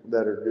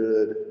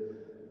good.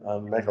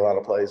 Make a lot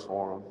of plays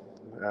for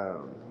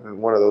them. And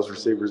one of those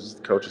receivers is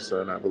the coach's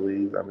son, I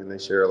believe. I mean, they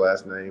share a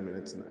last name, and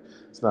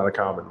it's not a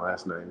common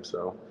last name.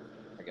 So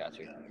I got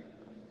you.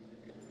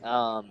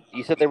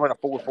 You said they run a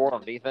 4-4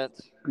 on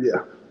defense.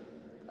 Yeah.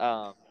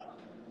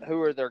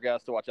 Who are their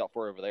guys to watch out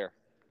for over there?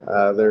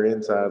 Their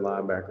inside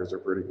linebackers are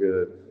pretty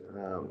good.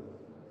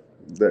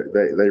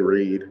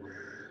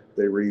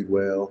 They read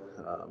well,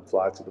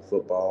 fly to the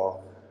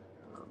football,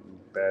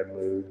 bad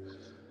mood.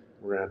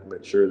 We're going to have to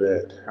make sure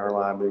that our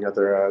linemen got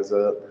their eyes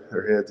up,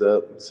 their heads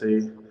up, and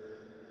see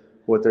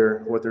what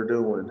they're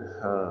doing.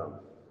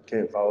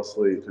 Can't fall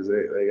asleep because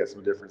they got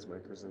some difference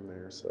makers in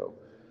there. So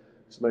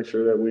just make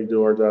sure that we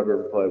do our job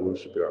every play. We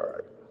should be all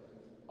right.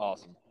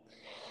 Awesome.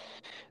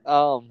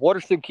 What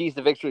are some keys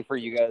to victory for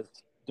you guys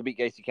to beat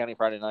Casey County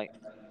Friday night?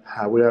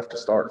 We have to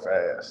start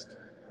fast.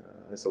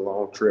 It's a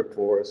long trip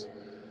for us.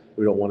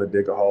 We don't want to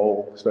dig a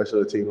hole,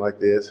 especially a team like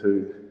this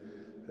who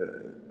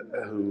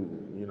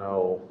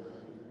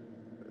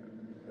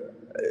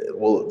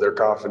their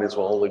confidence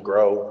will only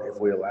grow if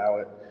we allow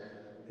it,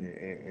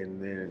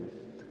 and then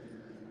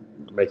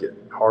make it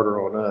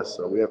harder on us.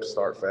 So we have to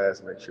start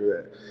fast, make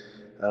sure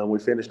that we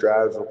finish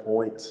drives with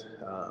points,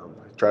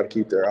 try to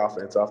keep their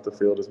offense off the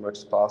field as much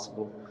as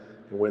possible,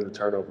 and win the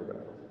turnover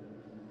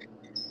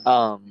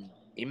battle.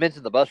 You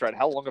mentioned the bus ride.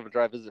 How long of a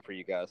drive is it for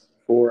you guys?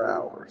 4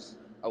 hours.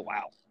 Oh,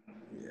 wow.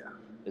 Yeah.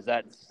 Is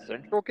that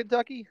Central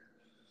Kentucky?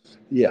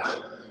 Yeah.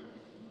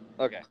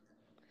 Okay.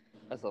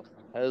 That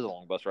is a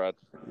long bus ride.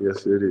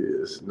 Yes, it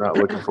is. Not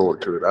looking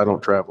forward to it. I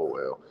don't travel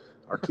well.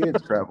 Our kids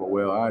travel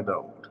well. I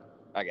don't.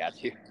 I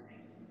got you.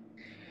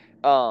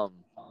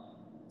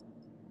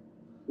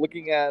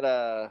 Looking at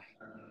I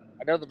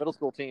know the middle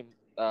school team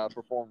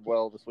performed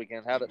well this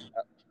weekend. How'd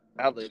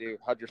they do?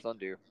 How'd your son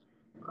do?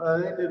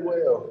 They did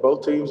well.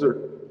 Both teams are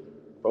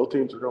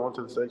going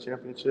to the state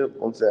championship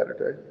on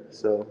Saturday,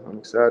 so I'm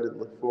excited.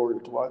 Look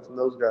forward to watching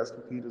those guys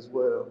compete as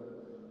well.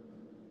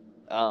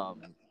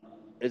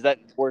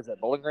 Where's that,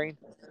 Bowling Green?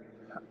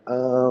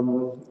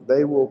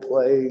 They will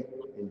play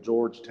in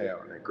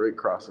Georgetown at Great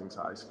Crossings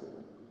High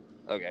School.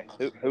 Okay.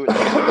 Who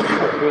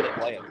are they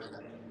playing?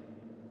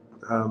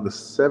 The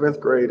 7th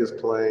grade is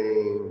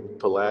playing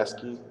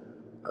Pulaski,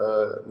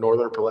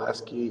 Northern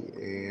Pulaski,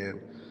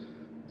 and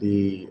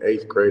the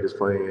 8th grade is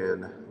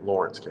playing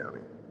Lawrence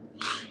County.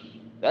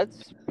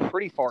 That's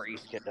pretty far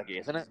east Kentucky,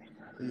 isn't it?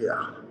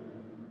 Yeah.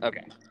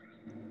 Okay.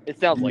 It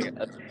sounds like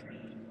it.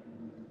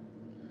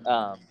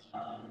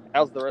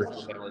 How's the rest of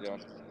the family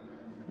doing?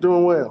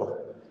 Doing well.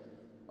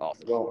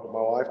 Awesome. Well,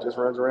 my wife just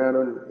runs around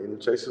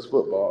and chases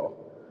football.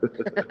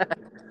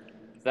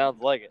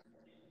 Sounds like it.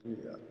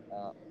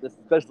 Yeah.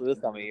 Especially this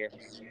time of year.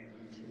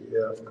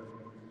 Yeah.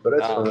 But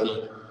that's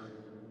fun.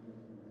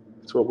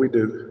 That's what we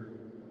do.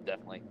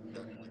 Definitely.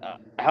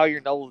 How are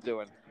your Knowles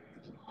doing?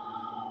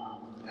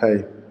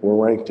 Hey, we're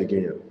ranked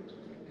again.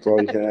 That's all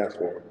you can ask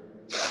for.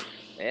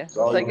 Yeah, That's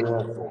all I'll you take can it.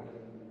 ask for.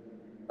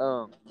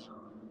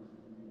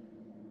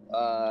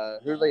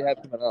 Who do they have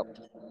coming up?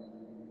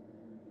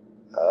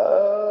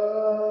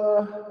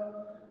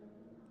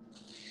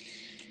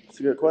 That's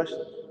a good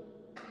question.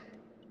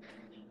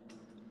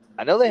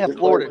 I know they have just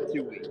Florida played-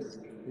 in 2 weeks.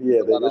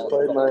 Yeah, they About just all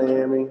played I know.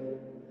 Miami.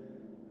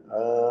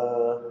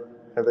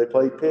 Have they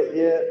played Pitt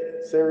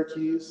yet?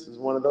 Syracuse is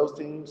one of those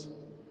teams.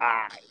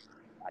 I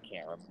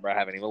can't remember. I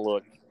haven't even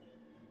looked.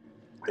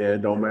 Yeah,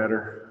 it don't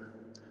matter.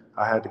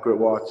 I had to quit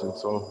watching,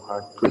 so I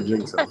quit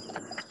jinxing them.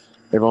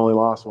 They've only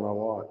lost when I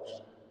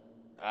watched.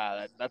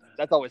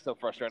 That's always so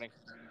frustrating.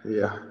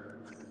 Yeah.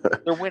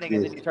 They're winning, yeah.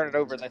 and then you turn it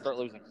over, and they start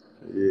losing.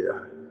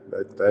 Yeah,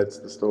 that's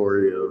the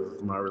story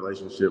of my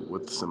relationship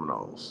with the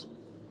Seminoles.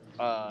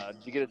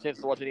 Did you get a chance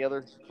to watch any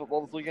other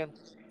football this weekend?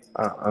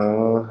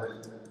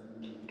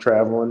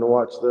 Traveling to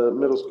watch the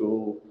middle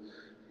school.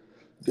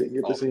 Didn't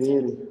get to Awesome. see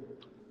any.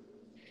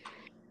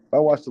 I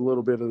watched a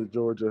little bit of the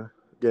Georgia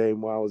game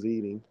while I was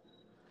eating.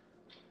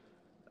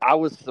 I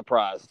was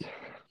surprised.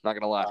 Not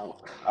gonna lie.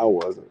 I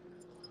wasn't.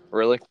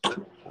 Really?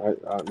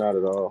 Not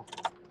at all.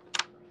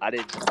 I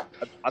didn't.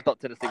 I thought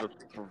Tennessee would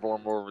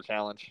perform more of a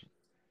challenge.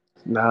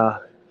 Nah,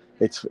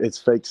 it's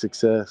fake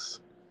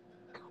success.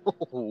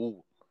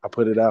 I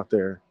put it out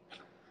there,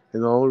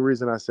 and the only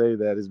reason I say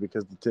that is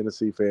because the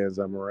Tennessee fans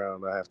I'm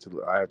around, I have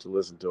to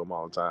listen to them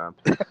all the time.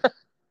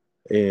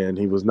 And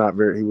he was not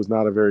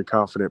a very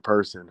confident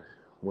person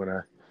when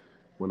I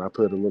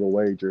put a little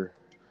wager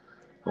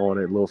on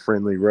it, a little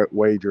friendly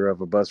wager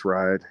of a bus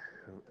ride.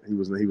 He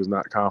was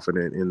not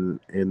confident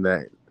in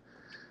that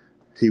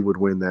he would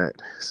win that.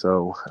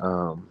 So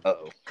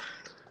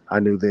I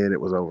knew then it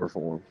was over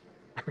for him.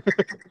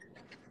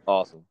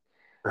 Awesome.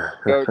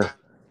 Coach,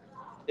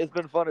 it's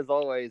been fun as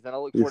always, and I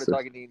look forward Yes, to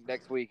talking to you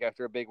next week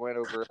after a big win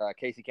over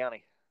Casey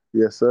County.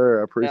 Yes, sir.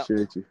 I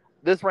appreciate you.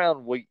 This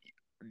round,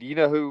 do you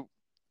know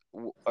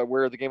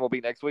where the game will be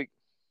next week?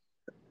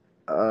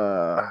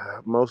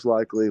 Most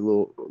likely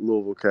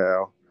Louisville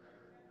Cal,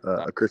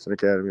 Christian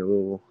Academy of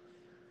Louisville.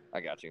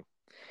 I got you.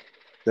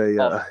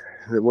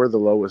 We're the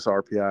lowest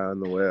RPI in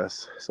the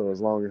West, so as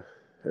long as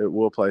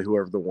we'll play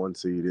whoever the 1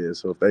 seed is.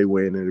 So if they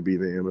win, it'll be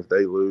them. If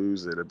they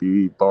lose, it'll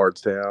be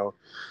Bardstown.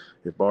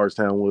 If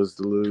Bardstown was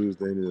to lose,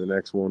 then the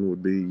next one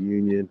would be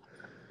Union.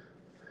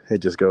 It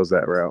just goes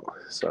that route.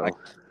 So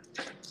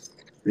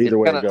either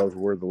way it goes,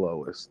 we're the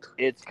lowest.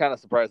 It's kind of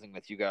surprising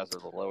that you guys are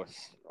the lowest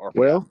RPI.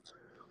 Well,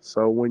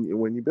 so when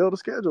you build a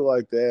schedule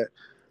like that,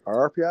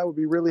 our RPI would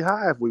be really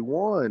high if we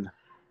won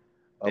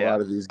a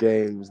lot of these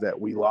games that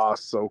we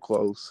lost so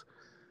close,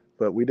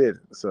 but we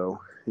didn't.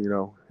 So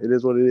it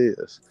is what it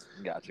is.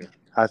 Gotcha.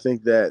 I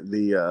think that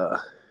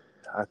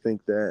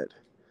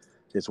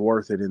it's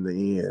worth it in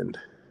the end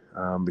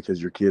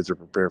because your kids are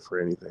prepared for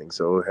anything.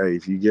 So hey,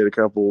 if you get a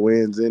couple of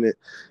wins in it,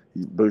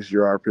 you boost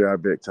your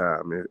RPI big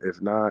time.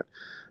 If not,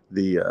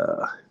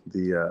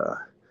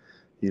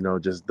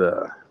 just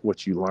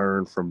what you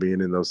learn from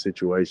being in those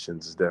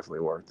situations is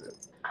definitely worth it.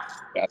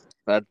 Yeah,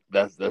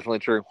 that's definitely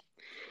true.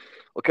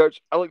 Well,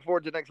 Coach, I look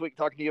forward to next week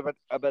talking to you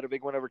about a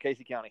big win over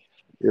Casey County.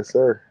 Yes,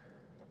 sir.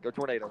 Go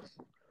Tornadoes.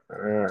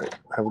 All right.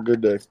 Have a good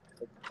day.